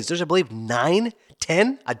adopted kids, there's, I believe, 9,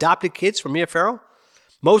 10 adopted kids from Mia Farrow.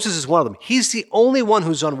 Moses is one of them. He's the only one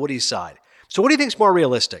who's on Woody's side. So what do you think is more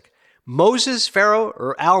realistic? Moses, Farrow,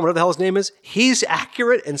 or Alan, whatever the hell his name is, he's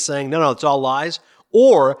accurate in saying, no, it's all lies.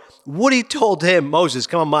 Or Woody told him, Moses,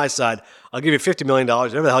 come on my side. I'll give you $50 million,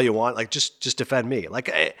 whatever the hell you want. Like, just defend me.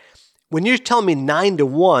 Like, when you're telling me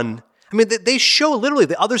 9-1, I mean, they show literally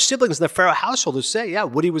the other siblings in the Farrow household who say, yeah,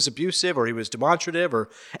 Woody was abusive or he was demonstrative,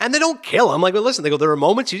 and they don't kill him. Like, well, listen, they go, there are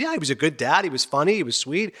moments, yeah, he was a good dad, he was funny, he was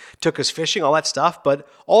sweet, took us fishing, all that stuff. But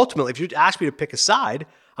ultimately, if you ask me to pick a side,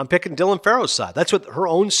 I'm picking Dylan Farrow's side. That's what her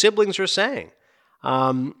own siblings are saying.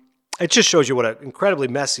 It just shows you what an incredibly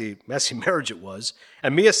messy marriage it was.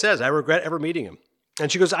 And Mia says, I regret ever meeting him.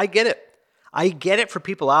 And she goes, I get it. I get it for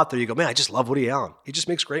people out there. You go, man, I just love Woody Allen. He just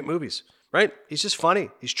makes great movies. Right? He's just funny.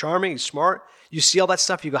 He's charming. He's smart. You see all that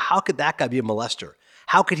stuff. You go, how could that guy be a molester?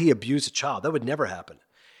 How could he abuse a child? That would never happen.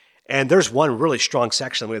 And there's one really strong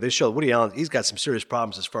section where they show Woody Allen, he's got some serious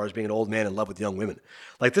problems as far as being an old man in love with young women.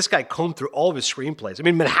 Like this guy combed through all of his screenplays. I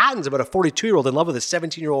mean, Manhattan's about a 42-year-old in love with a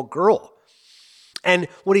 17-year-old girl. And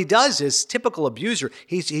what he does is, typical abuser,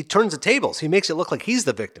 he turns the tables. He makes it look like he's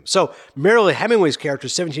the victim. So Marilyn Hemingway's character,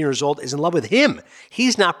 17 years old, is in love with him.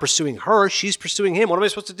 He's not pursuing her. She's pursuing him. What am I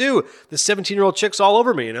supposed to do? The 17-year-old chick's all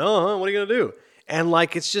over me. What are you going to do? And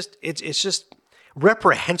like, it's just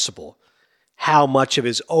reprehensible how much of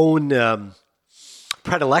his own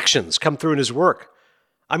predilections come through in his work.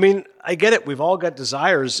 I mean, I get it. We've all got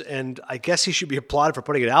desires, and I guess he should be applauded for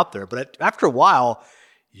putting it out there. But after a while,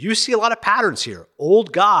 you see a lot of patterns here.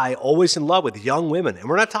 Old guy always in love with young women. And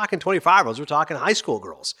we're not talking 25-year-olds. We're talking high school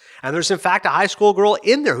girls. And there's, in fact, a high school girl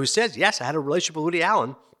in there who says, yes, I had a relationship with Woody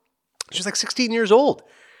Allen. She's like 16 years old.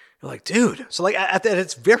 You're like, dude. So like at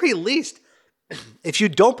its very least, if you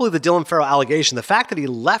don't believe the Dylan Farrow allegation, the fact that he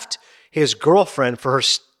left his girlfriend for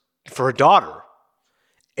her daughter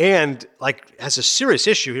and like has a serious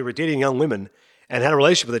issue here with dating young women and had a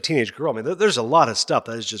relationship with a teenage girl. I mean, there's a lot of stuff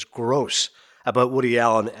that is just gross about Woody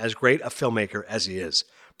Allen, as great a filmmaker as he is.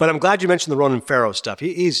 But I'm glad you mentioned the Ronan Farrow stuff.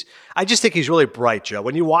 I just think he's really bright, Joe.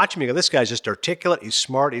 When you watch him, you go, this guy's just articulate, he's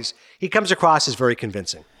smart, he comes across as very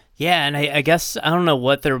convincing. Yeah, and I guess, I don't know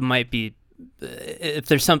what there might be, if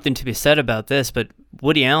there's something to be said about this, but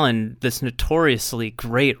Woody Allen, this notoriously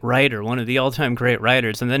great writer, one of the all-time great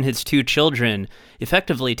writers, and then his two children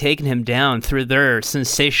effectively taking him down through their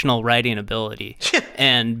sensational writing ability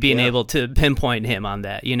and being able to pinpoint him on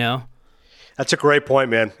that, you know? That's a great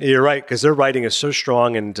point, man. You're right, because their writing is so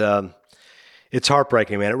strong, and it's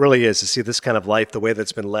heartbreaking, man. It really is to see this kind of life, the way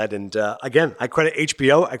that's been led. And again, I credit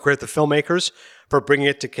HBO, I credit the filmmakers for bringing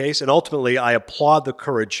it to case, and ultimately, I applaud the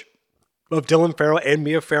courage of Dylan Farrow and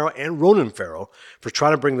Mia Farrow and Ronan Farrow for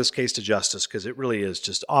trying to bring this case to justice, because it really is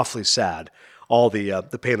just awfully sad, all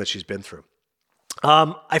the pain that she's been through.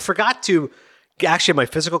 I forgot to actually have my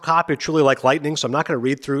physical copy of Truly Like Lightning, so I'm not going to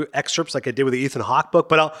read through excerpts like I did with the Ethan Hawke book,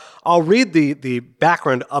 but I'll read the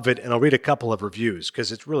background of it, and I'll read a couple of reviews,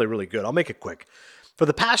 because it's really, really good. I'll make it quick. For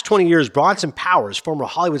the past 20 years, Bronson Powers, former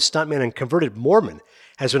Hollywood stuntman and converted Mormon,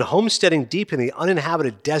 has been homesteading deep in the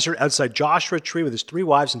uninhabited desert outside Joshua Tree with his 3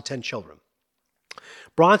 wives and 10 children.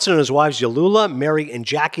 Bronson and his wives Yalula, Mary, and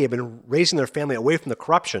Jackie have been raising their family away from the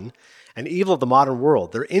corruption and evil of the modern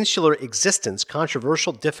world. Their insular existence,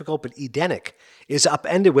 controversial, difficult, but Edenic, is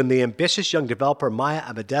upended when the ambitious young developer Maya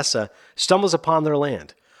Abadessa stumbles upon their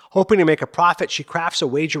land. Hoping to make a profit, she crafts a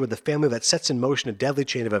wager with the family that sets in motion a deadly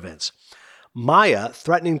chain of events. Maya,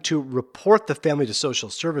 threatening to report the family to social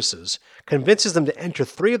services, convinces them to enter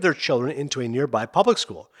 3 of their children into a nearby public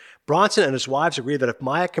school. Bronson and his wives agree that if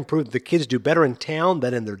Maya can prove that the kids do better in town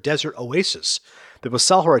than in their desert oasis, they will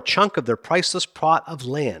sell her a chunk of their priceless plot of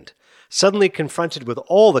land. Suddenly confronted with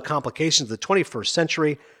all the complications of the 21st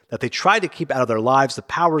century that they try to keep out of their lives, the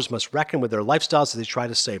Powers must reckon with their lifestyles as they try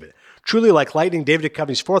to save it. Truly Like Lightning, David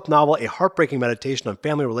Duchovny's 4th novel, a heartbreaking meditation on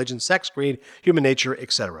family, religion, sex, greed, human nature,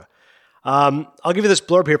 etc. I'll give you this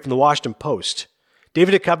blurb here from the Washington Post.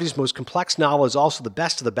 David Duchovny's most complex novel is also the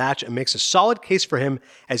best of the batch and makes a solid case for him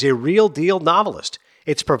as a real-deal novelist.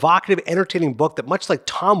 It's a provocative, entertaining book that, much like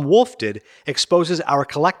Tom Wolfe did, exposes our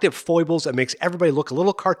collective foibles and makes everybody look a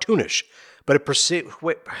little cartoonish. But it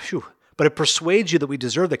persuades you that we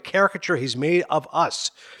deserve the caricature he's made of us.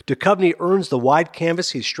 Duchovny earns the wide canvas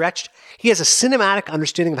he's stretched. He has a cinematic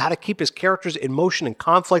understanding of how to keep his characters in motion and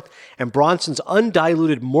conflict, and Bronson's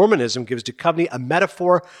undiluted Mormonism gives Duchovny a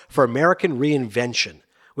metaphor for American reinvention.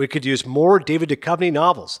 We could use more David Duchovny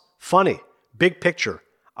novels. Funny, big picture,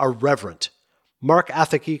 irreverent. Mark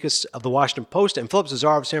Athakikis of the Washington Post and Philip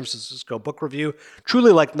Zazar of San Francisco Book Review.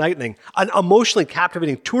 Truly Like Lightning, an emotionally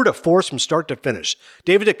captivating tour de force from start to finish.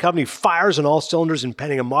 David Duchovny fires on all cylinders in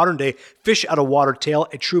penning a modern-day fish-out-of-water tale,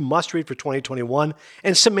 a true must-read for 2021.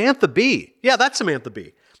 And Samantha Bee. Yeah, that's Samantha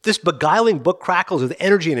Bee. This beguiling book crackles with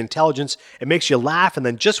energy and intelligence. It makes you laugh, and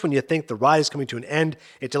then just when you think the ride is coming to an end,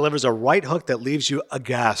 it delivers a right hook that leaves you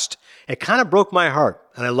aghast. It kind of broke my heart,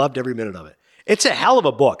 and I loved every minute of it. It's a hell of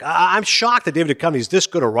a book. I'm shocked that David Duchovny is this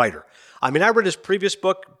good a writer. I mean, I read his previous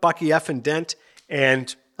book, Bucky F. and Dent,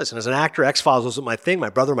 and listen, as an actor, X-Files wasn't my thing. My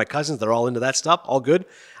brother, my cousins, they're all into that stuff. All good.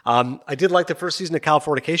 I did like the first season of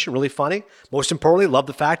Californication. Really funny. Most importantly, love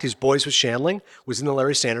the fact he's boys with Shandling, was in the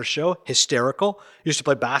Larry Sanders Show. Hysterical. Used to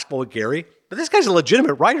play basketball with Gary. But this guy's a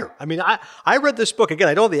legitimate writer. I mean, I read this book. Again,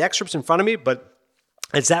 I don't have the excerpts in front of me, but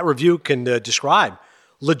as that review can describe,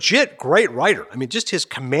 legit great writer. I mean, just his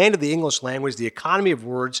command of the English language, the economy of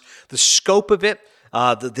words, the scope of it,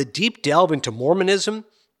 the deep delve into Mormonism.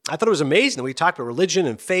 I thought it was amazing that we talked about religion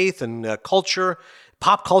and faith and culture,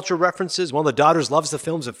 pop culture references. One of the daughters loves the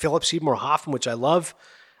films of Philip Seymour Hoffman, which I love.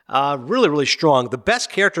 Really, really strong. The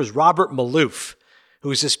best character is Robert Malouf,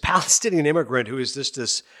 who's this Palestinian immigrant who is just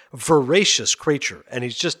this voracious creature. And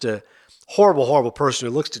he's just a horrible, horrible person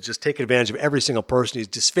who looks to just take advantage of every single person. He's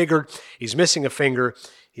disfigured. He's missing a finger.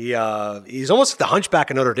 He's almost like the Hunchback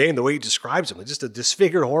of Notre Dame, the way he describes him. He's just a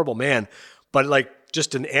disfigured, horrible man, but like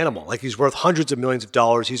just an animal. Like he's worth hundreds of millions of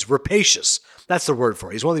dollars. He's rapacious. That's the word for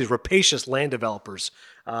it. He's one of these rapacious land developers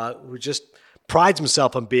who just prides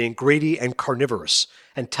himself on being greedy and carnivorous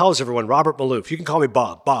and tells everyone, Robert Malouf, you can call me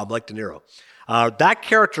Bob, like De Niro. That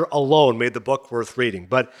character alone made the book worth reading.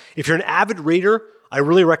 But if you're an avid reader, I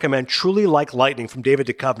really recommend Truly Like Lightning from David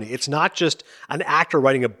Duchovny. It's not just an actor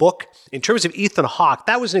writing a book. In terms of Ethan Hawke,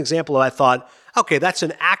 that was an example that I thought, okay, that's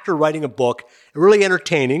an actor writing a book, really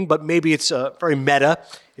entertaining, but maybe it's very meta.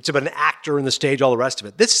 It's about an actor in the stage, all the rest of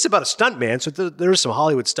it. This is about a stuntman, so there is some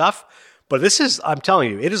Hollywood stuff. But this is, I'm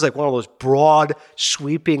telling you, it is like one of those broad,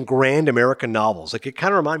 sweeping, grand American novels. Like it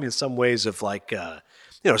kind of reminds me in some ways of like,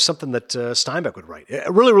 something that Steinbeck would write.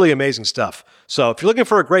 Really, really amazing stuff. So if you're looking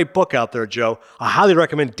for a great book out there, Joe, I highly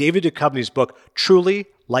recommend David Duchovny's book, Truly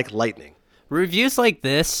Like Lightning. Reviews like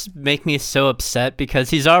this make me so upset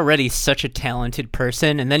because he's already such a talented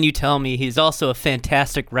person, and then you tell me he's also a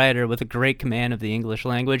fantastic writer with a great command of the English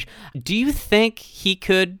language. Do you think he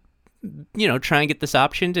could, try and get this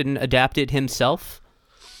optioned and adapt it himself?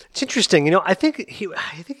 It's interesting. I think he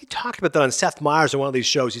talked about that on Seth Meyers on one of these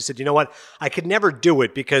shows. He said, you know what, I could never do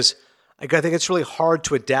it because I think it's really hard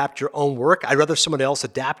to adapt your own work. I'd rather someone else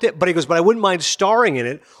adapt it. But he goes, but I wouldn't mind starring in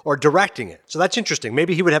it or directing it. So that's interesting.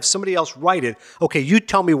 Maybe he would have somebody else write it. Okay, you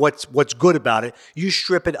tell me what's good about it. You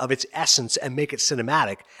strip it of its essence and make it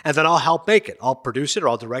cinematic. And then I'll help make it. I'll produce it or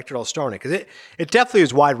I'll direct it or I'll star in it. Because it definitely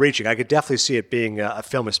is wide-reaching. I could definitely see it being a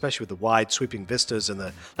film, especially with the wide, sweeping vistas and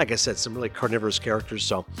like I said, some really carnivorous characters.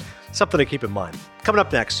 So something to keep in mind. Coming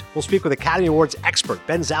up next, we'll speak with Academy Awards expert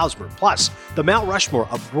Ben Zauzmer, plus the Mount Rushmore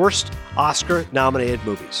of worst Oscar-nominated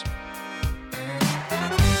movies.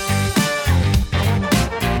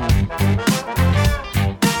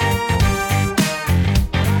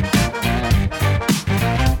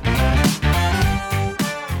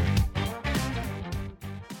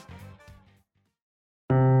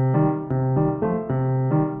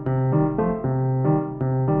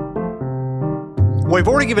 We've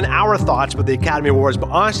already given our thoughts about the Academy Awards, but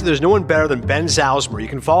honestly, there's no one better than Ben Zauzmer. You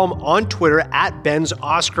can follow him on Twitter at Ben's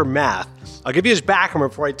Oscar Math. I'll give you his background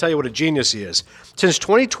before I tell you what a genius he is. Since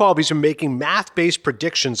 2012, he's been making math-based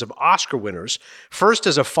predictions of Oscar winners, first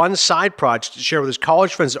as a fun side project to share with his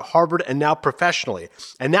college friends at Harvard and now professionally.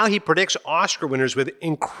 And now he predicts Oscar winners with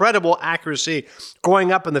incredible accuracy,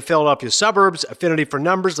 growing up in the Philadelphia suburbs, affinity for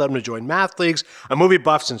numbers led him to join math leagues, a movie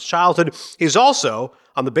buff since childhood. He's also,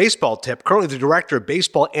 on the baseball tip, currently the director of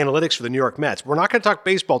baseball analytics for the New York Mets. We're not going to talk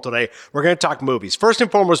baseball today. We're going to talk movies. First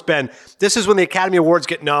and foremost, Ben, this is when the Academy Awards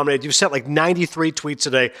get nominated. You've sent like 93 tweets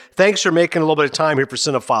today. Thanks for making a little bit of time here for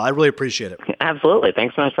Cinephile. I really appreciate it. Absolutely.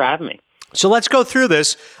 Thanks so much for having me. So let's go through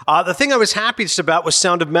this. The thing I was happiest about was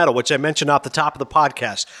Sound of Metal, which I mentioned off the top of the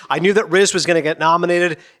podcast. I knew that Riz was going to get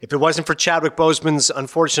nominated. If it wasn't for Chadwick Boseman's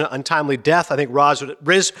unfortunate, untimely death, I think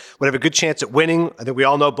Riz would have a good chance at winning. I think we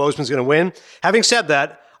all know Boseman's going to win. Having said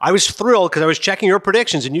that, I was thrilled because I was checking your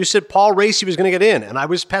predictions and you said Paul Raci was going to get in. And I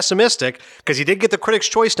was pessimistic because he did get the Critics'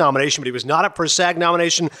 Choice nomination, but he was not up for a SAG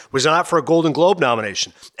nomination, was not up for a Golden Globe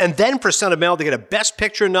nomination. And then for Sound of Metal to get a Best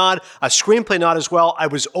Picture nod, a Screenplay nod as well, I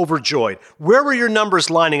was overjoyed. Where were your numbers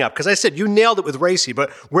lining up? Because I said you nailed it with Raci, but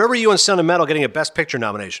where were you on Sound of Metal getting a Best Picture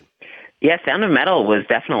nomination? Yeah, Sound of Metal was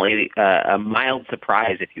definitely a mild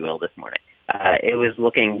surprise, if you will, this morning. It was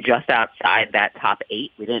looking just outside that top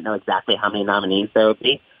 8. We didn't know exactly how many nominees there would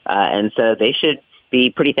be. And so they should be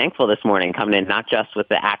pretty thankful this morning, coming in not just with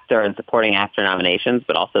the actor and supporting actor nominations,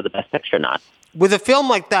 but also the Best Picture nod. With a film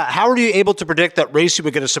like that, how are you able to predict that Raci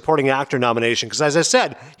would get a supporting actor nomination? Because as I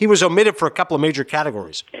said, he was omitted for a couple of major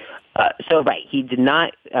categories. Right, he did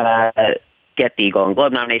not get the Golden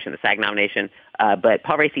Globe nomination, the SAG nomination, but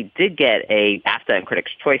Paul Raci did get a BAFTA and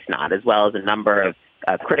Critics' Choice nod, as well as a number of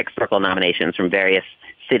Critics Circle nominations from various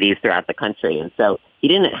cities throughout the country. And so he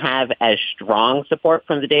didn't have as strong support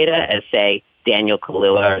from the data as, say, Daniel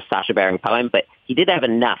Kaluuya or Sacha Baron Cohen, but he did have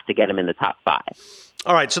enough to get him in the top 5.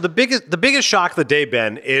 All right, so the biggest shock of the day,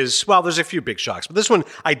 Ben, is, well, there's a few big shocks, but this one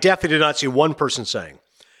I definitely did not see one person saying.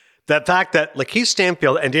 The fact that Lakeith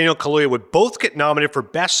Stanfield and Daniel Kaluuya would both get nominated for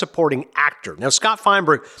Best Supporting Actor. Now, Scott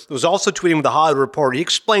Feinberg was also tweeting with the Hollywood Reporter. He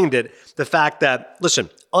explained it, the fact that, listen,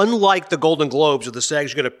 unlike the Golden Globes or the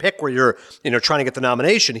SAGs, you're going to pick where you're trying to get the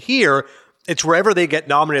nomination. Here, it's wherever they get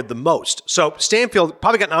nominated the most. So Stanfield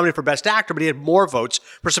probably got nominated for Best Actor, but he had more votes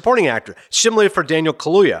for Supporting Actor. Similarly for Daniel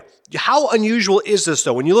Kaluuya. How unusual is this,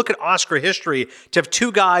 though, when you look at Oscar history, to have two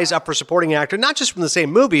guys up for Supporting Actor, not just from the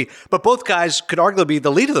same movie, but both guys could arguably be the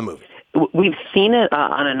lead of the movie? We've seen it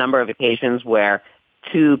on a number of occasions where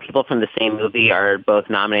two people from the same movie are both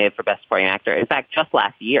nominated for Best Supporting Actor. In fact, just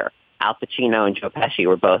last year, Al Pacino and Joe Pesci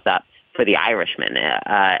were both up for The Irishman.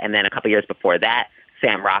 And then a couple years before that,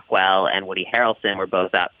 Sam Rockwell and Woody Harrelson were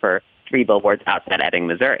both up for Three Billboards Outside Ebbing,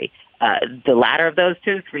 Missouri. The latter of those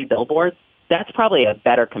two, Three Billboards, that's probably a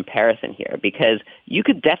better comparison here, because you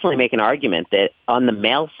could definitely make an argument that on the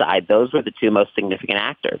male side, those were the two most significant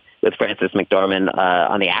actors, with Frances McDormand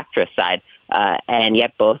on the actress side, and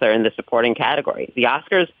yet both are in the supporting category. The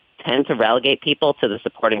Oscars tend to relegate people to the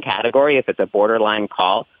supporting category if it's a borderline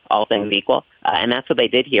call, all things equal, and that's what they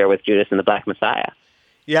did here with Judas and the Black Messiah.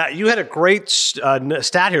 Yeah, you had a great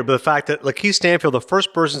stat here, but the fact that Lakeith Stanfield, the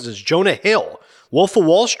first person since Jonah Hill, Wolf of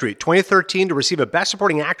Wall Street, 2013, to receive a Best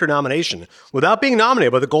Supporting Actor nomination without being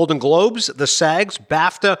nominated by the Golden Globes, the SAGs,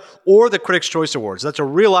 BAFTA, or the Critics' Choice Awards. That's a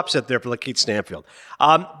real upset there for Lakeith Stanfield.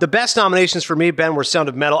 The best nominations for me, Ben, were Sound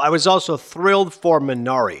of Metal. I was also thrilled for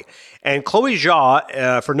Minari. And Chloe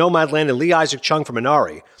Zhao for Nomadland and Lee Isaac Chung for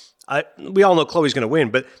Minari. We all know Chloe's going to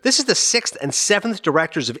win, but this is the 6th and 7th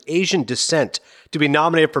directors of Asian descent to be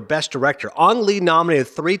nominated for Best Director. Ang Lee nominated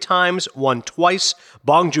 3 times, won twice.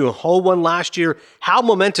 Bong Joon-ho won last year. How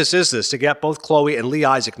momentous is this to get both Chloe and Lee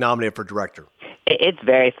Isaac nominated for Director? It's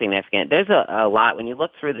very significant. There's a lot. When you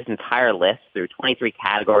look through this entire list, through 23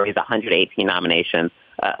 categories, 118 nominations,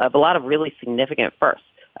 of a lot of really significant firsts,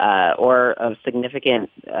 or of significant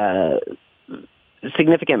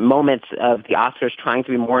moments of the Oscars trying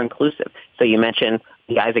to be more inclusive. So you mentioned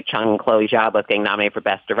the Isaac Chung and Chloe Zhao both getting nominated for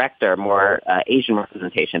Best Director, more Asian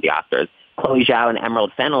representation at the Oscars. Chloe Zhao and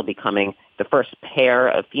Emerald Fennell becoming the first pair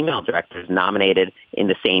of female directors nominated in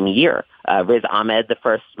the same year. Riz Ahmed, the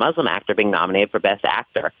first Muslim actor, being nominated for Best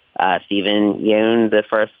Actor. Stephen Yeun, the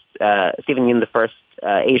first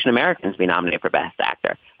Asian American to be nominated for Best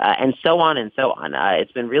Actor, and so on and so on.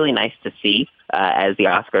 It's been really nice to see, as the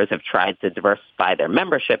Oscars have tried to diversify their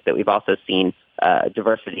membership, that we've also seen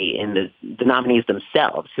diversity in the nominees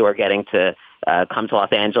themselves, who are getting to come to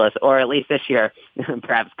Los Angeles, or at least this year,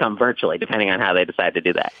 perhaps come virtually, depending on how they decide to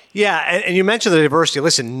do that. Yeah, and you mentioned the diversity.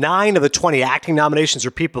 Listen, 9 of the 20 acting nominations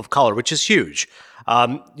are people of color, which is huge.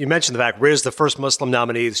 You mentioned the fact Riz, the first Muslim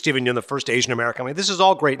nominee, Stephen Yeun, the first Asian American. I mean, this is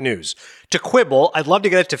all great news. To quibble, I'd love to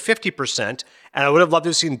get it to 50%, and I would have loved to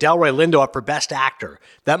have seen Delroy Lindo up for Best Actor.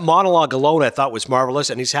 That monologue alone I thought was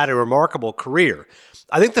marvelous, and he's had a remarkable career.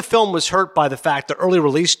 I think the film was hurt by the fact the early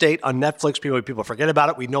release date on Netflix, people forget about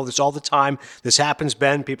it. We know this all the time. This happens,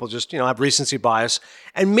 Ben. People just, have recency bias.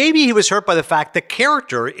 And maybe he was hurt by the fact the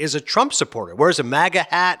character is a Trump supporter, wears a MAGA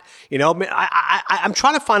hat. I'm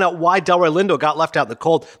trying to find out why Delroy Lindo got left out in the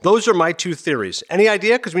cold. Those are my 2 theories. Any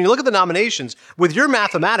idea? Because when you look at the nominations, with your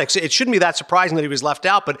mathematics, it shouldn't be that surprising that he was left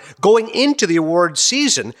out. But going into the awards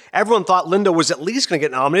season, everyone thought Lindo was at least going to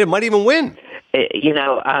get nominated, might even win.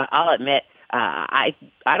 I'll admit, I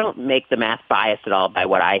don't make the math biased at all by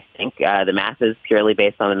what I think. The math is purely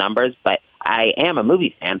based on the numbers, but I am a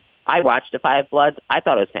movie fan. I watched The Five Bloods. I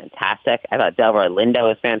thought it was fantastic. I thought Delroy Lindo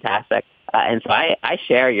was fantastic. And so I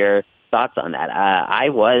share your thoughts on that. I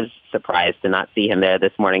was surprised to not see him there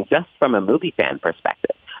this morning, just from a movie fan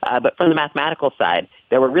perspective. But from the mathematical side,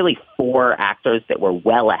 there were really 4 actors that were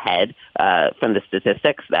well ahead from the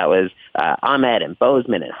statistics. That was Ahmed and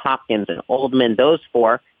Boseman and Hopkins and Oldman. Those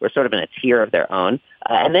 4 were sort of in a tier of their own.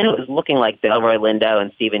 And then it was looking like Delroy Lindo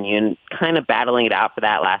and Stephen Yeun kind of battling it out for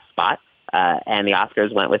that last spot. And the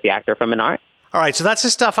Oscars went with the actor from Minari. All right, so that's the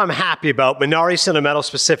stuff I'm happy about. Minari, Sound of Metal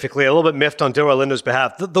specifically, a little bit miffed on Delroy Lindo's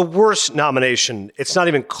behalf. The worst nomination, it's not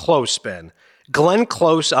even close, Ben. Glenn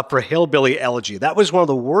Close up for Hillbilly Elegy. That was one of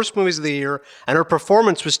the worst movies of the year, and her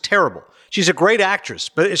performance was terrible. She's a great actress,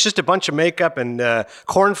 but it's just a bunch of makeup and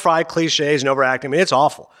corn-fried cliches and overacting. I mean, it's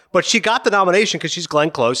awful. But she got the nomination because she's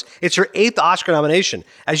Glenn Close. It's her 8th Oscar nomination.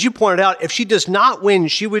 As you pointed out, if she does not win,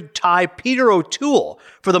 she would tie Peter O'Toole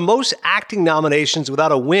for the most acting nominations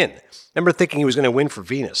without a win. I remember thinking he was going to win for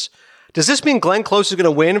Venus. Does this mean Glenn Close is going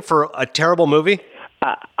to win for a terrible movie?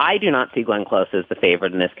 I do not see Glenn Close as the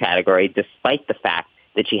favorite in this category, despite the fact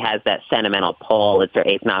that she has that sentimental pull. It's her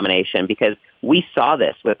 8th nomination, because we saw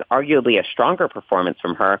this with arguably a stronger performance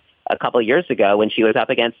from her a couple of years ago when she was up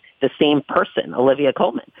against the same person, Olivia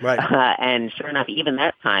Colman. Right. And sure enough, even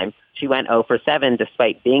that time, she went 0 for 7,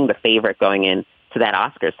 despite being the favorite going into that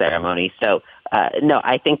Oscar ceremony. So, no,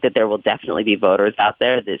 I think that there will definitely be voters out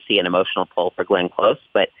there that see an emotional pull for Glenn Close,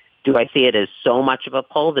 but do I see it as so much of a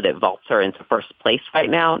pull that it vaults her into first place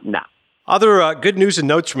right now? No. Other good news and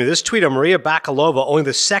notes from me. This tweet of Maria Bakalova, only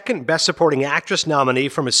the second Best Supporting Actress nominee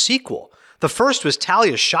from a sequel. The first was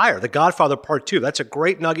Talia Shire, The Godfather Part 2. That's a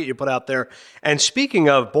great nugget you put out there. And speaking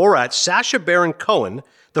of Borat, Sacha Baron Cohen,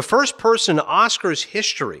 the first person in Oscars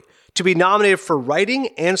history to be nominated for writing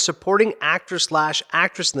and supporting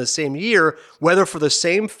actor/actress in the same year, whether for the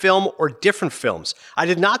same film or different films. I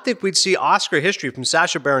did not think we'd see Oscar history from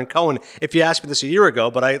Sacha Baron Cohen if you asked me this a year ago,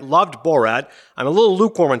 but I loved Borat. I'm a little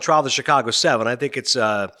lukewarm on Trial of the Chicago 7. I think it's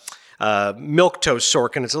milquetoast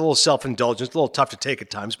Sorkin. It's a little self-indulgent. It's a little tough to take at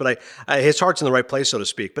times, but his heart's in the right place, so to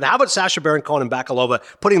speak. But how about Sacha Baron Cohen and Bakalova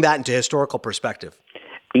putting that into historical perspective?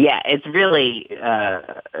 Yeah, it's really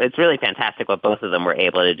fantastic what both of them were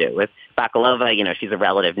able to do. With Bakalova, she's a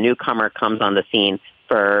relative newcomer, comes on the scene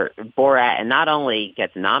for Borat, and not only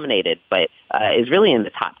gets nominated, but is really in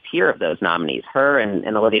the top tier of those nominees. Her and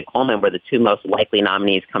Olivia Colman were the two most likely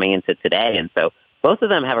nominees coming into today, and so both of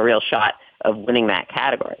them have a real shot of winning that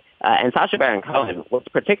category. And Sacha Baron Cohen, what's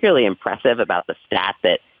particularly impressive about the stat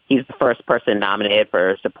that he's the first person nominated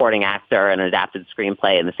for supporting actor and adapted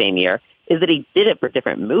screenplay in the same year, is that he did it for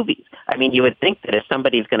different movies. I mean, you would think that if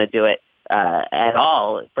somebody's going to do it at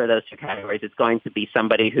all for those two categories, it's going to be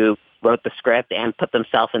somebody who wrote the script and put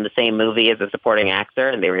themselves in the same movie as a supporting actor,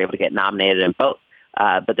 and they were able to get nominated in both.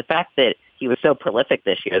 But the fact that he was so prolific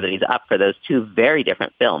this year that he's up for those two very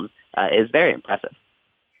different films is very impressive.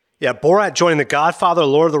 Yeah, Borat joining The Godfather,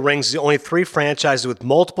 Lord of the Rings is the only 3 franchises with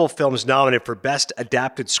multiple films nominated for Best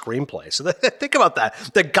Adapted Screenplay. So think about that.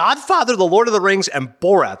 The Godfather, The Lord of the Rings, and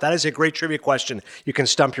Borat. That is a great trivia question you can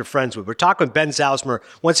stump your friends with. We're talking with Ben Zausmer.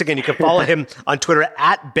 Once again, you can follow him on Twitter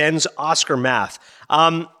at Ben's Oscar Math.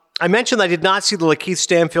 I mentioned I did not see the Lakeith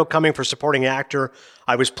Stanfield coming for supporting actor.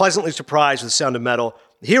 I was pleasantly surprised with Sound of Metal.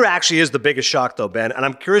 Here actually is the biggest shock, though, Ben, and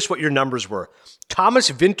I'm curious what your numbers were.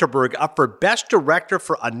 Thomas Vinterberg up for Best Director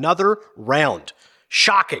for another round.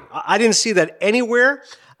 Shocking. I didn't see that anywhere.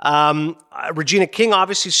 Regina King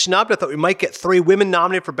obviously snubbed. I thought we might get 3 women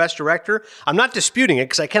nominated for Best Director. I'm not disputing it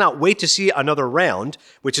because I cannot wait to see another round,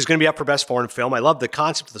 which is going to be up for Best Foreign Film. I love the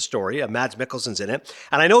concept of the story. Mads Mikkelsen's in it.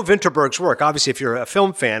 And I know Vinterberg's work. Obviously, if you're a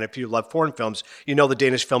film fan, if you love foreign films, you know the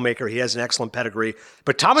Danish filmmaker. He has an excellent pedigree.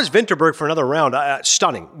 But Thomas Vinterberg for another round,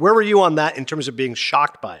 stunning. Where were you on that in terms of being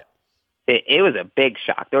shocked by it? It was a big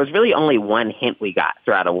shock. There was really only one hint we got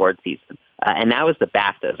throughout award season. And that was the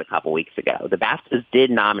BAFTAs a couple weeks ago. The BAFTAs did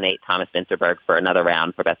nominate Thomas Vinterberg for another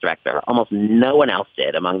round for Best Director. Almost no one else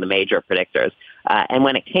did among the major predictors. And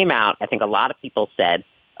when it came out, I think a lot of people said,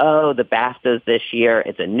 oh, the BAFTAs this year,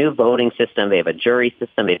 it's a new voting system. They have a jury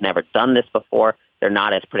system. They've never done this before. They're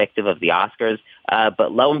not as predictive of the Oscars.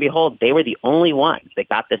 But lo and behold, they were the only ones that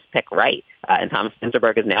got this pick right. And Thomas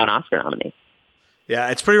Vinterberg is now an Oscar nominee. Yeah,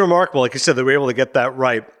 it's pretty remarkable, like you said, that we were able to get that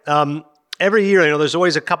right. Every year, there's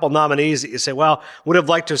always a couple nominees that you say, well, would have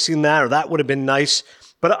liked to have seen that, or that would have been nice.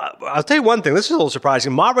 But I'll tell you one thing. This is a little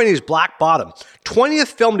surprising. Ma Rainey's Black Bottom, 20th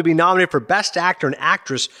film to be nominated for Best Actor and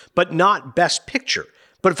Actress, but not Best Picture.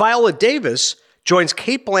 But Viola Davis joins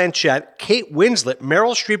Cate Blanchett, Kate Winslet,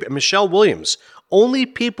 Meryl Streep, and Michelle Williams. Only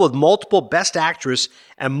people with multiple Best Actress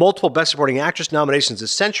and multiple Best Supporting Actress nominations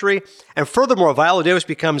this century. And furthermore, Viola Davis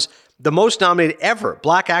becomes the most nominated ever,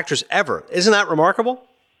 Black actress ever. Isn't that remarkable?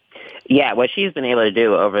 Yeah, what she's been able to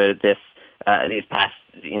do over these past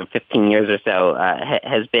 15 years or so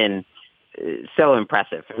has been so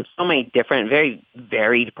impressive. From so many different, very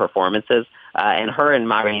varied performances. And her and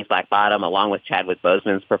Ma Rainey's Black Bottom, along with Chadwick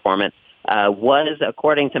Boseman's performance, was,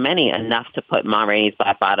 according to many, enough to put Ma Rainey's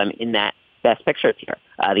Black Bottom in that Best Picture tier.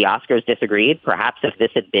 The Oscars disagreed. Perhaps if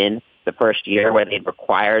this had been the first year where they'd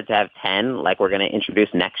required to have 10, like we're going to introduce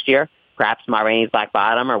next year, perhaps Ma Rainey's Black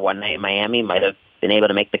Bottom or One Night in Miami might have been able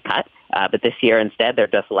to make the cut. But this year, instead, they're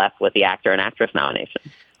just left with the actor and actress nomination.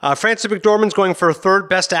 Frances McDormand's going for a third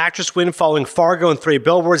Best Actress win following Fargo and Three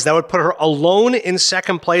Billboards. That would put her alone in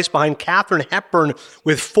second place behind Katharine Hepburn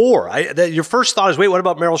with 4. Your first thought is, wait, what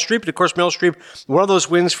about Meryl Streep? And of course, Meryl Streep, one of those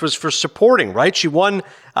wins was for supporting, right? She won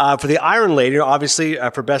for The Iron Lady, obviously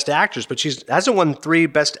for Best Actress, but she hasn't won 3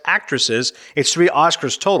 Best Actresses. It's 3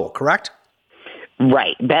 Oscars total, correct?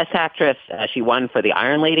 Right. Best Actress, she won for The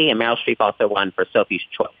Iron Lady, and Meryl Streep also won for Sophie's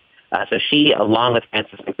Choice. So she, along with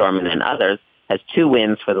Frances McDormand and others, has 2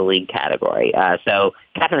 wins for the lead category. So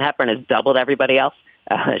Katharine Hepburn has doubled everybody else.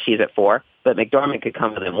 She's at 4, but McDormand could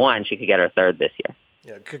come within 1. She could get her third this year.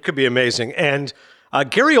 Yeah, it could be amazing. And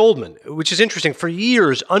Gary Oldman, which is interesting, for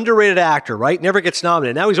years, underrated actor, right? Never gets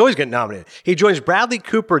nominated. Now he's always getting nominated. He joins Bradley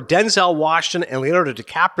Cooper, Denzel Washington, and Leonardo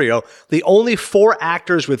DiCaprio, the only 4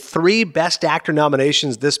 actors with 3 Best Actor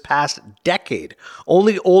nominations this past decade.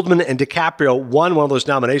 Only Oldman and DiCaprio won one of those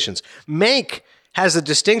nominations. Mank has the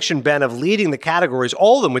distinction, Ben, of leading the categories,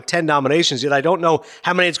 all of them with 10 nominations, yet I don't know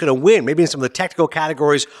how many it's going to win. Maybe in some of the technical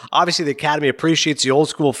categories. Obviously, the Academy appreciates the old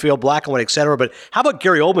school feel, black and white, et cetera. But how about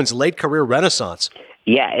Gary Oldman's late career renaissance?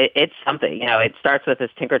 Yeah, it's something. It starts with his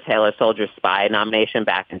Tinker Tailor Soldier Spy nomination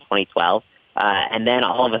back in 2012. And then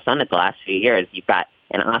all of a sudden, the last few years, you've got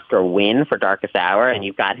an Oscar win for Darkest Hour, and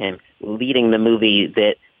you've got him leading the movie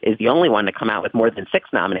that is the only one to come out with more than 6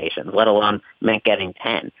 nominations, let alone Mank getting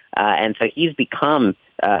 10. And so he's become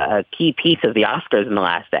a key piece of the Oscars in the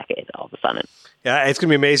last decade, all of a sudden. Yeah, it's going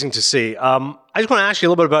to be amazing to see. I just want to ask you a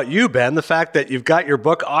little bit about you, Ben, the fact that you've got your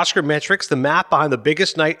book, Oscar Metrics, the math behind the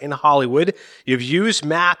biggest night in Hollywood. You've used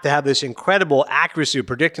math to have this incredible accuracy of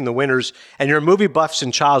predicting the winners, and you're a movie buff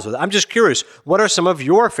since childhood. I'm just curious, what are some of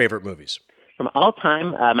your favorite movies? From all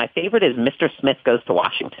time, my favorite is Mr. Smith Goes to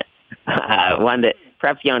Washington, one that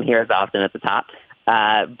perhaps you don't hear as often at the top,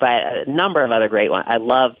 but a number of other great ones. I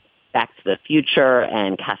love Back to the Future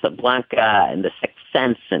and Casablanca and The Sixth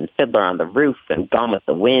Sense and Fiddler on the Roof and Gone with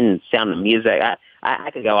the Wind, Sound of Music.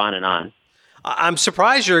 I could go on and on. I'm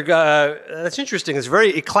surprised you're, that's interesting. It's a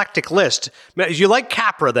very eclectic list. You like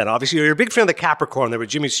Capra then, obviously. You're a big fan of the Capricorn there with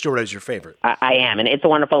Jimmy Stewart as your favorite. I am, and It's a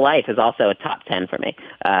Wonderful Life is also a top 10 for me.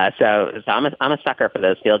 So I'm a sucker for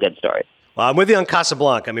those feel-good stories. Well, I'm with you on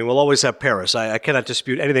Casablanca. I mean, we'll always have Paris. I cannot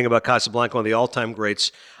dispute anything about Casablanca, one of the all-time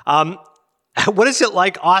greats. What is it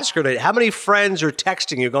like Oscar night? How many friends are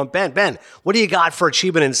texting you going, Ben, what do you got for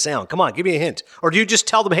achievement in sound? Come on, give me a hint. Or do you just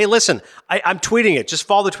tell them, hey, listen, I'm tweeting it. Just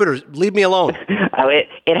follow the Twitter. Leave me alone.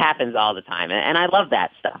 It happens all the time. And I love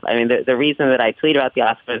that stuff. I mean, the reason that I tweet about the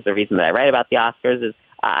Oscars, the reason that I write about the Oscars is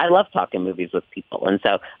I love talking movies with people. And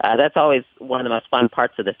so that's always one of the most fun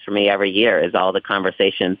parts of this for me every year is all the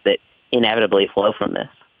conversations that inevitably flow from this.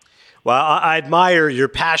 Well, I admire your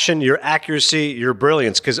passion, your accuracy, your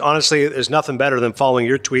brilliance, because honestly, there's nothing better than following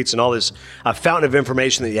your tweets and all this fountain of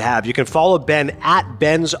information that you have. You can follow Ben at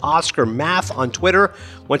Ben's Oscar Math on Twitter.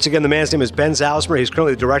 Once again, the man's name is Ben Zausmer. He's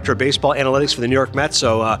currently the Director of Baseball Analytics for the New York Mets.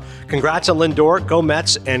 So congrats on Lindor, go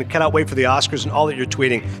Mets, and cannot wait for the Oscars and all that you're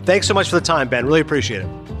tweeting. Thanks so much for the time, Ben. Really appreciate it.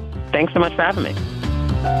 Thanks so much for having me.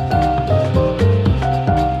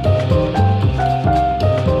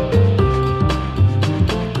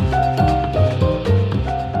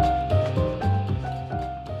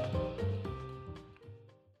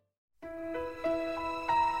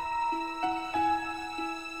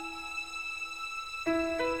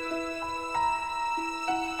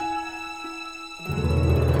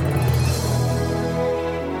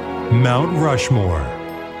 Mount Rushmore.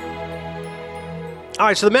 All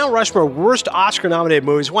right, so the Mount Rushmore worst Oscar-nominated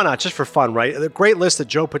movies. Why not? Just for fun, right? A great list that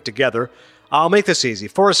Joe put together. I'll make this easy.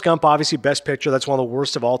 Forrest Gump, obviously, Best Picture. That's one of the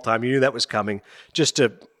worst of all time. You knew that was coming. Just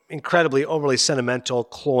a incredibly, overly sentimental,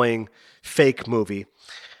 cloying, fake movie.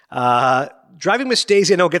 Driving Miss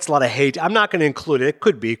Daisy, I know gets a lot of hate. I'm not going to include it. It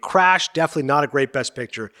could be. Crash, definitely not a great Best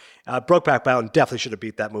Picture. Brokeback Mountain definitely should have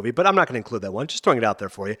beat that movie, but I'm not going to include that one. Just throwing it out there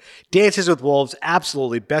for you. Dances with Wolves,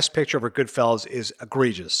 absolutely. Best Picture over Goodfellas is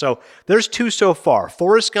egregious. So there's 2 so far.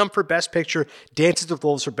 Forrest Gump for Best Picture, Dances with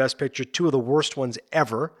Wolves for Best Picture, 2 of the worst ones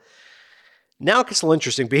ever. Now it gets a little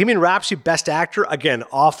interesting. Bohemian Rhapsody, Best Actor, again,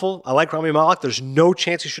 awful. I like Rami Malek. There's no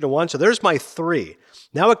chance he should have won. So there's my 3.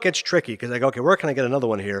 Now it gets tricky because I go, okay, where can I get another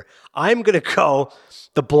one here? I'm going to go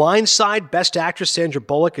The Blind Side, Best Actress, Sandra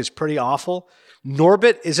Bullock is pretty awful.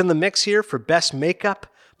 Norbit is in the mix here for Best Makeup.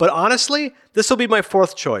 But honestly, this will be my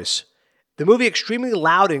 4th choice. The movie Extremely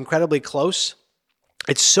Loud and Incredibly Close.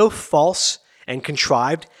 It's so false and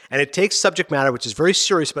contrived. and it takes subject matter which is very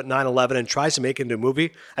serious about 9/11 and tries to make it into a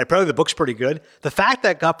movie. And apparently the book's pretty good. The fact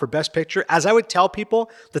that it got for Best Picture, as I would tell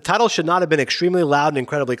people, the title should not have been Extremely Loud and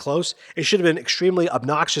Incredibly Close. It should have been Extremely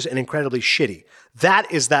Obnoxious and Incredibly Shitty.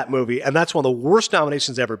 That is that movie, and that's one of the worst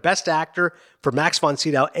nominations ever. Best Actor for Max von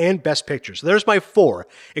Sydow and Best Picture. So there's my 4.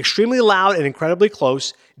 Extremely Loud and Incredibly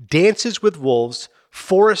Close, Dances with Wolves,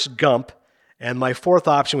 Forrest Gump, and my 4th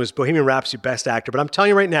option was Bohemian Rhapsody Best Actor. But I'm telling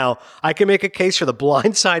you right now, I can make a case for The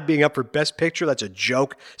Blind Side being up for Best Picture. That's a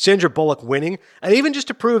joke. Sandra Bullock winning. And even just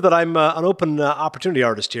to prove that I'm an open opportunity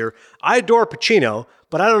artist here, I adore Pacino,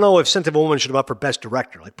 but I don't know if Scent of a Woman should have up for Best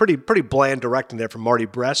Director. Like pretty bland directing there from Marty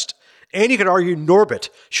Brest. And you could argue Norbit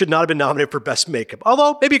should not have been nominated for Best Makeup.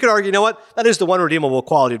 Although, maybe you could argue, you know what? That is the one redeemable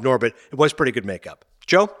quality of Norbit. It was pretty good makeup.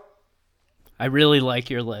 Joe? I really like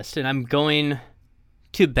your list, and I'm going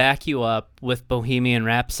to back you up with Bohemian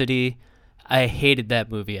Rhapsody. I hated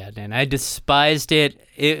that movie, Adnan. I despised it.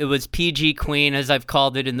 It was PG Queen, as I've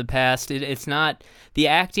called it in the past. It's not... The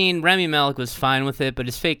acting, Rami Malek was fine with it, but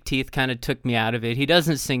his fake teeth kind of took me out of it. He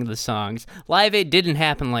doesn't sing the songs. Live Aid didn't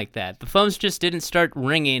happen like that. The phones just didn't start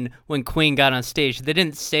ringing when Queen got on stage. They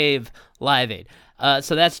didn't save Live Aid.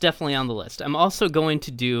 So that's definitely on the list. I'm also going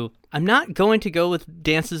to do... I'm not going to go with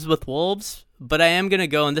Dances with Wolves, but I am going to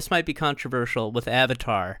go, and this might be controversial, with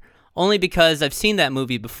Avatar. Only because I've seen that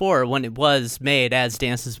movie before when it was made as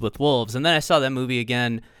Dances with Wolves. And then I saw that movie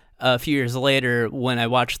again a few years later when I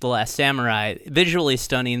watched The Last Samurai. Visually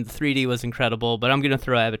stunning. The 3D was incredible, but I'm going to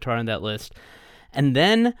throw Avatar on that list. And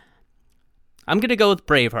then I'm going to go with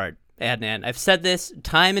Braveheart, Adnan. I've said this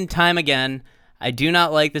time and time again. I do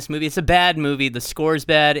not like this movie. It's a bad movie. The score's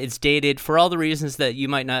bad. It's dated. For all the reasons that you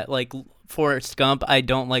might not like Forrest Gump, I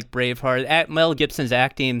don't like Braveheart. Mel Gibson's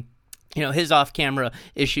acting, you know, his off-camera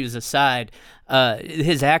issues aside,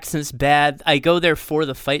 his accent's bad. I go there for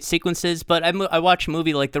the fight sequences, but I watch a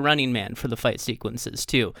movie like The Running Man for the fight sequences,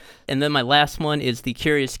 too. And then my last one is The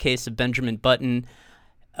Curious Case of Benjamin Button.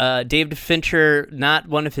 David Fincher, not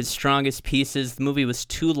one of his strongest pieces. The movie was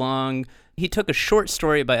too long. He took a short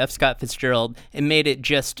story by F. Scott Fitzgerald and made it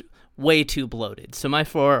just way too bloated. So my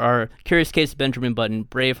 4 are Curious Case of Benjamin Button,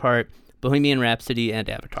 Braveheart, Bohemian Rhapsody, and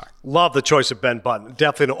Avatar. Love the choice of Ben Button.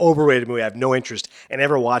 Definitely an overrated movie I have no interest in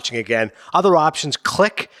ever watching again. Other options,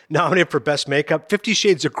 Click, nominated for Best Makeup. 50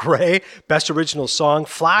 Shades of Grey, Best Original Song.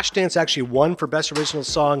 Flashdance actually won for Best Original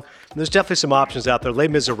Song. And there's definitely some options out there. Les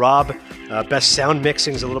Miserables, Best Sound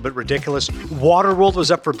Mixing is a little bit ridiculous. Waterworld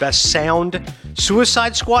was up for Best Sound.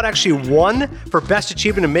 Suicide Squad actually won for Best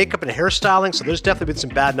Achievement in Makeup and Hairstyling. So there's definitely been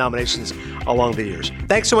some bad nominations along the years.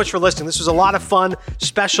 Thanks so much for listening. This was a lot of fun.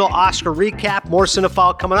 Special Oscar recap. More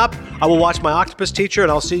Cinephile coming up. I will watch My Octopus Teacher,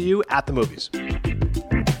 and I'll see you at the movies.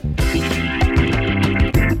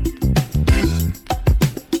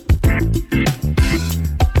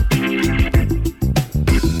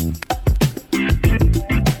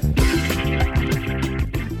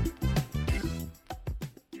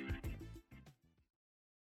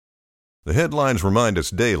 The headlines remind us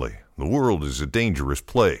daily, the world is a dangerous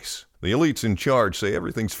place. The elites in charge say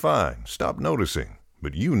everything's fine, stop noticing.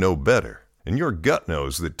 But you know better. And your gut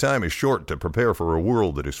knows that time is short to prepare for a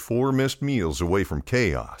world that is 4 missed meals away from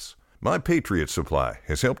chaos. My Patriot Supply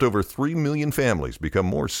has helped over 3 million families become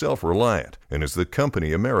more self-reliant and is the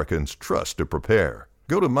company Americans trust to prepare.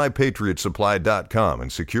 Go to MyPatriotSupply.com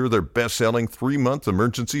and secure their best-selling 3-month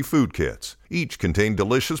emergency food kits. Each contain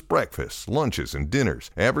delicious breakfasts, lunches, and dinners,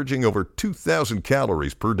 averaging over 2,000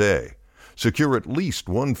 calories per day. Secure at least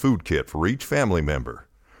 1 food kit for each family member.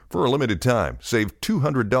 For a limited time, save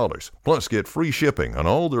 $200, plus get free shipping on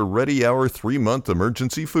all their Ready Hour 3-month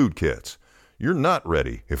emergency food kits. You're not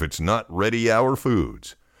ready if it's not Ready Hour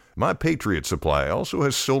Foods. My Patriot Supply also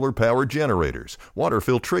has solar power generators, water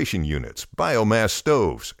filtration units, biomass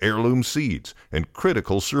stoves, heirloom seeds, and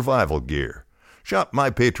critical survival gear. Shop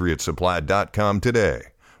MyPatriotSupply.com today.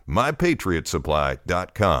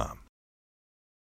 MyPatriotSupply.com.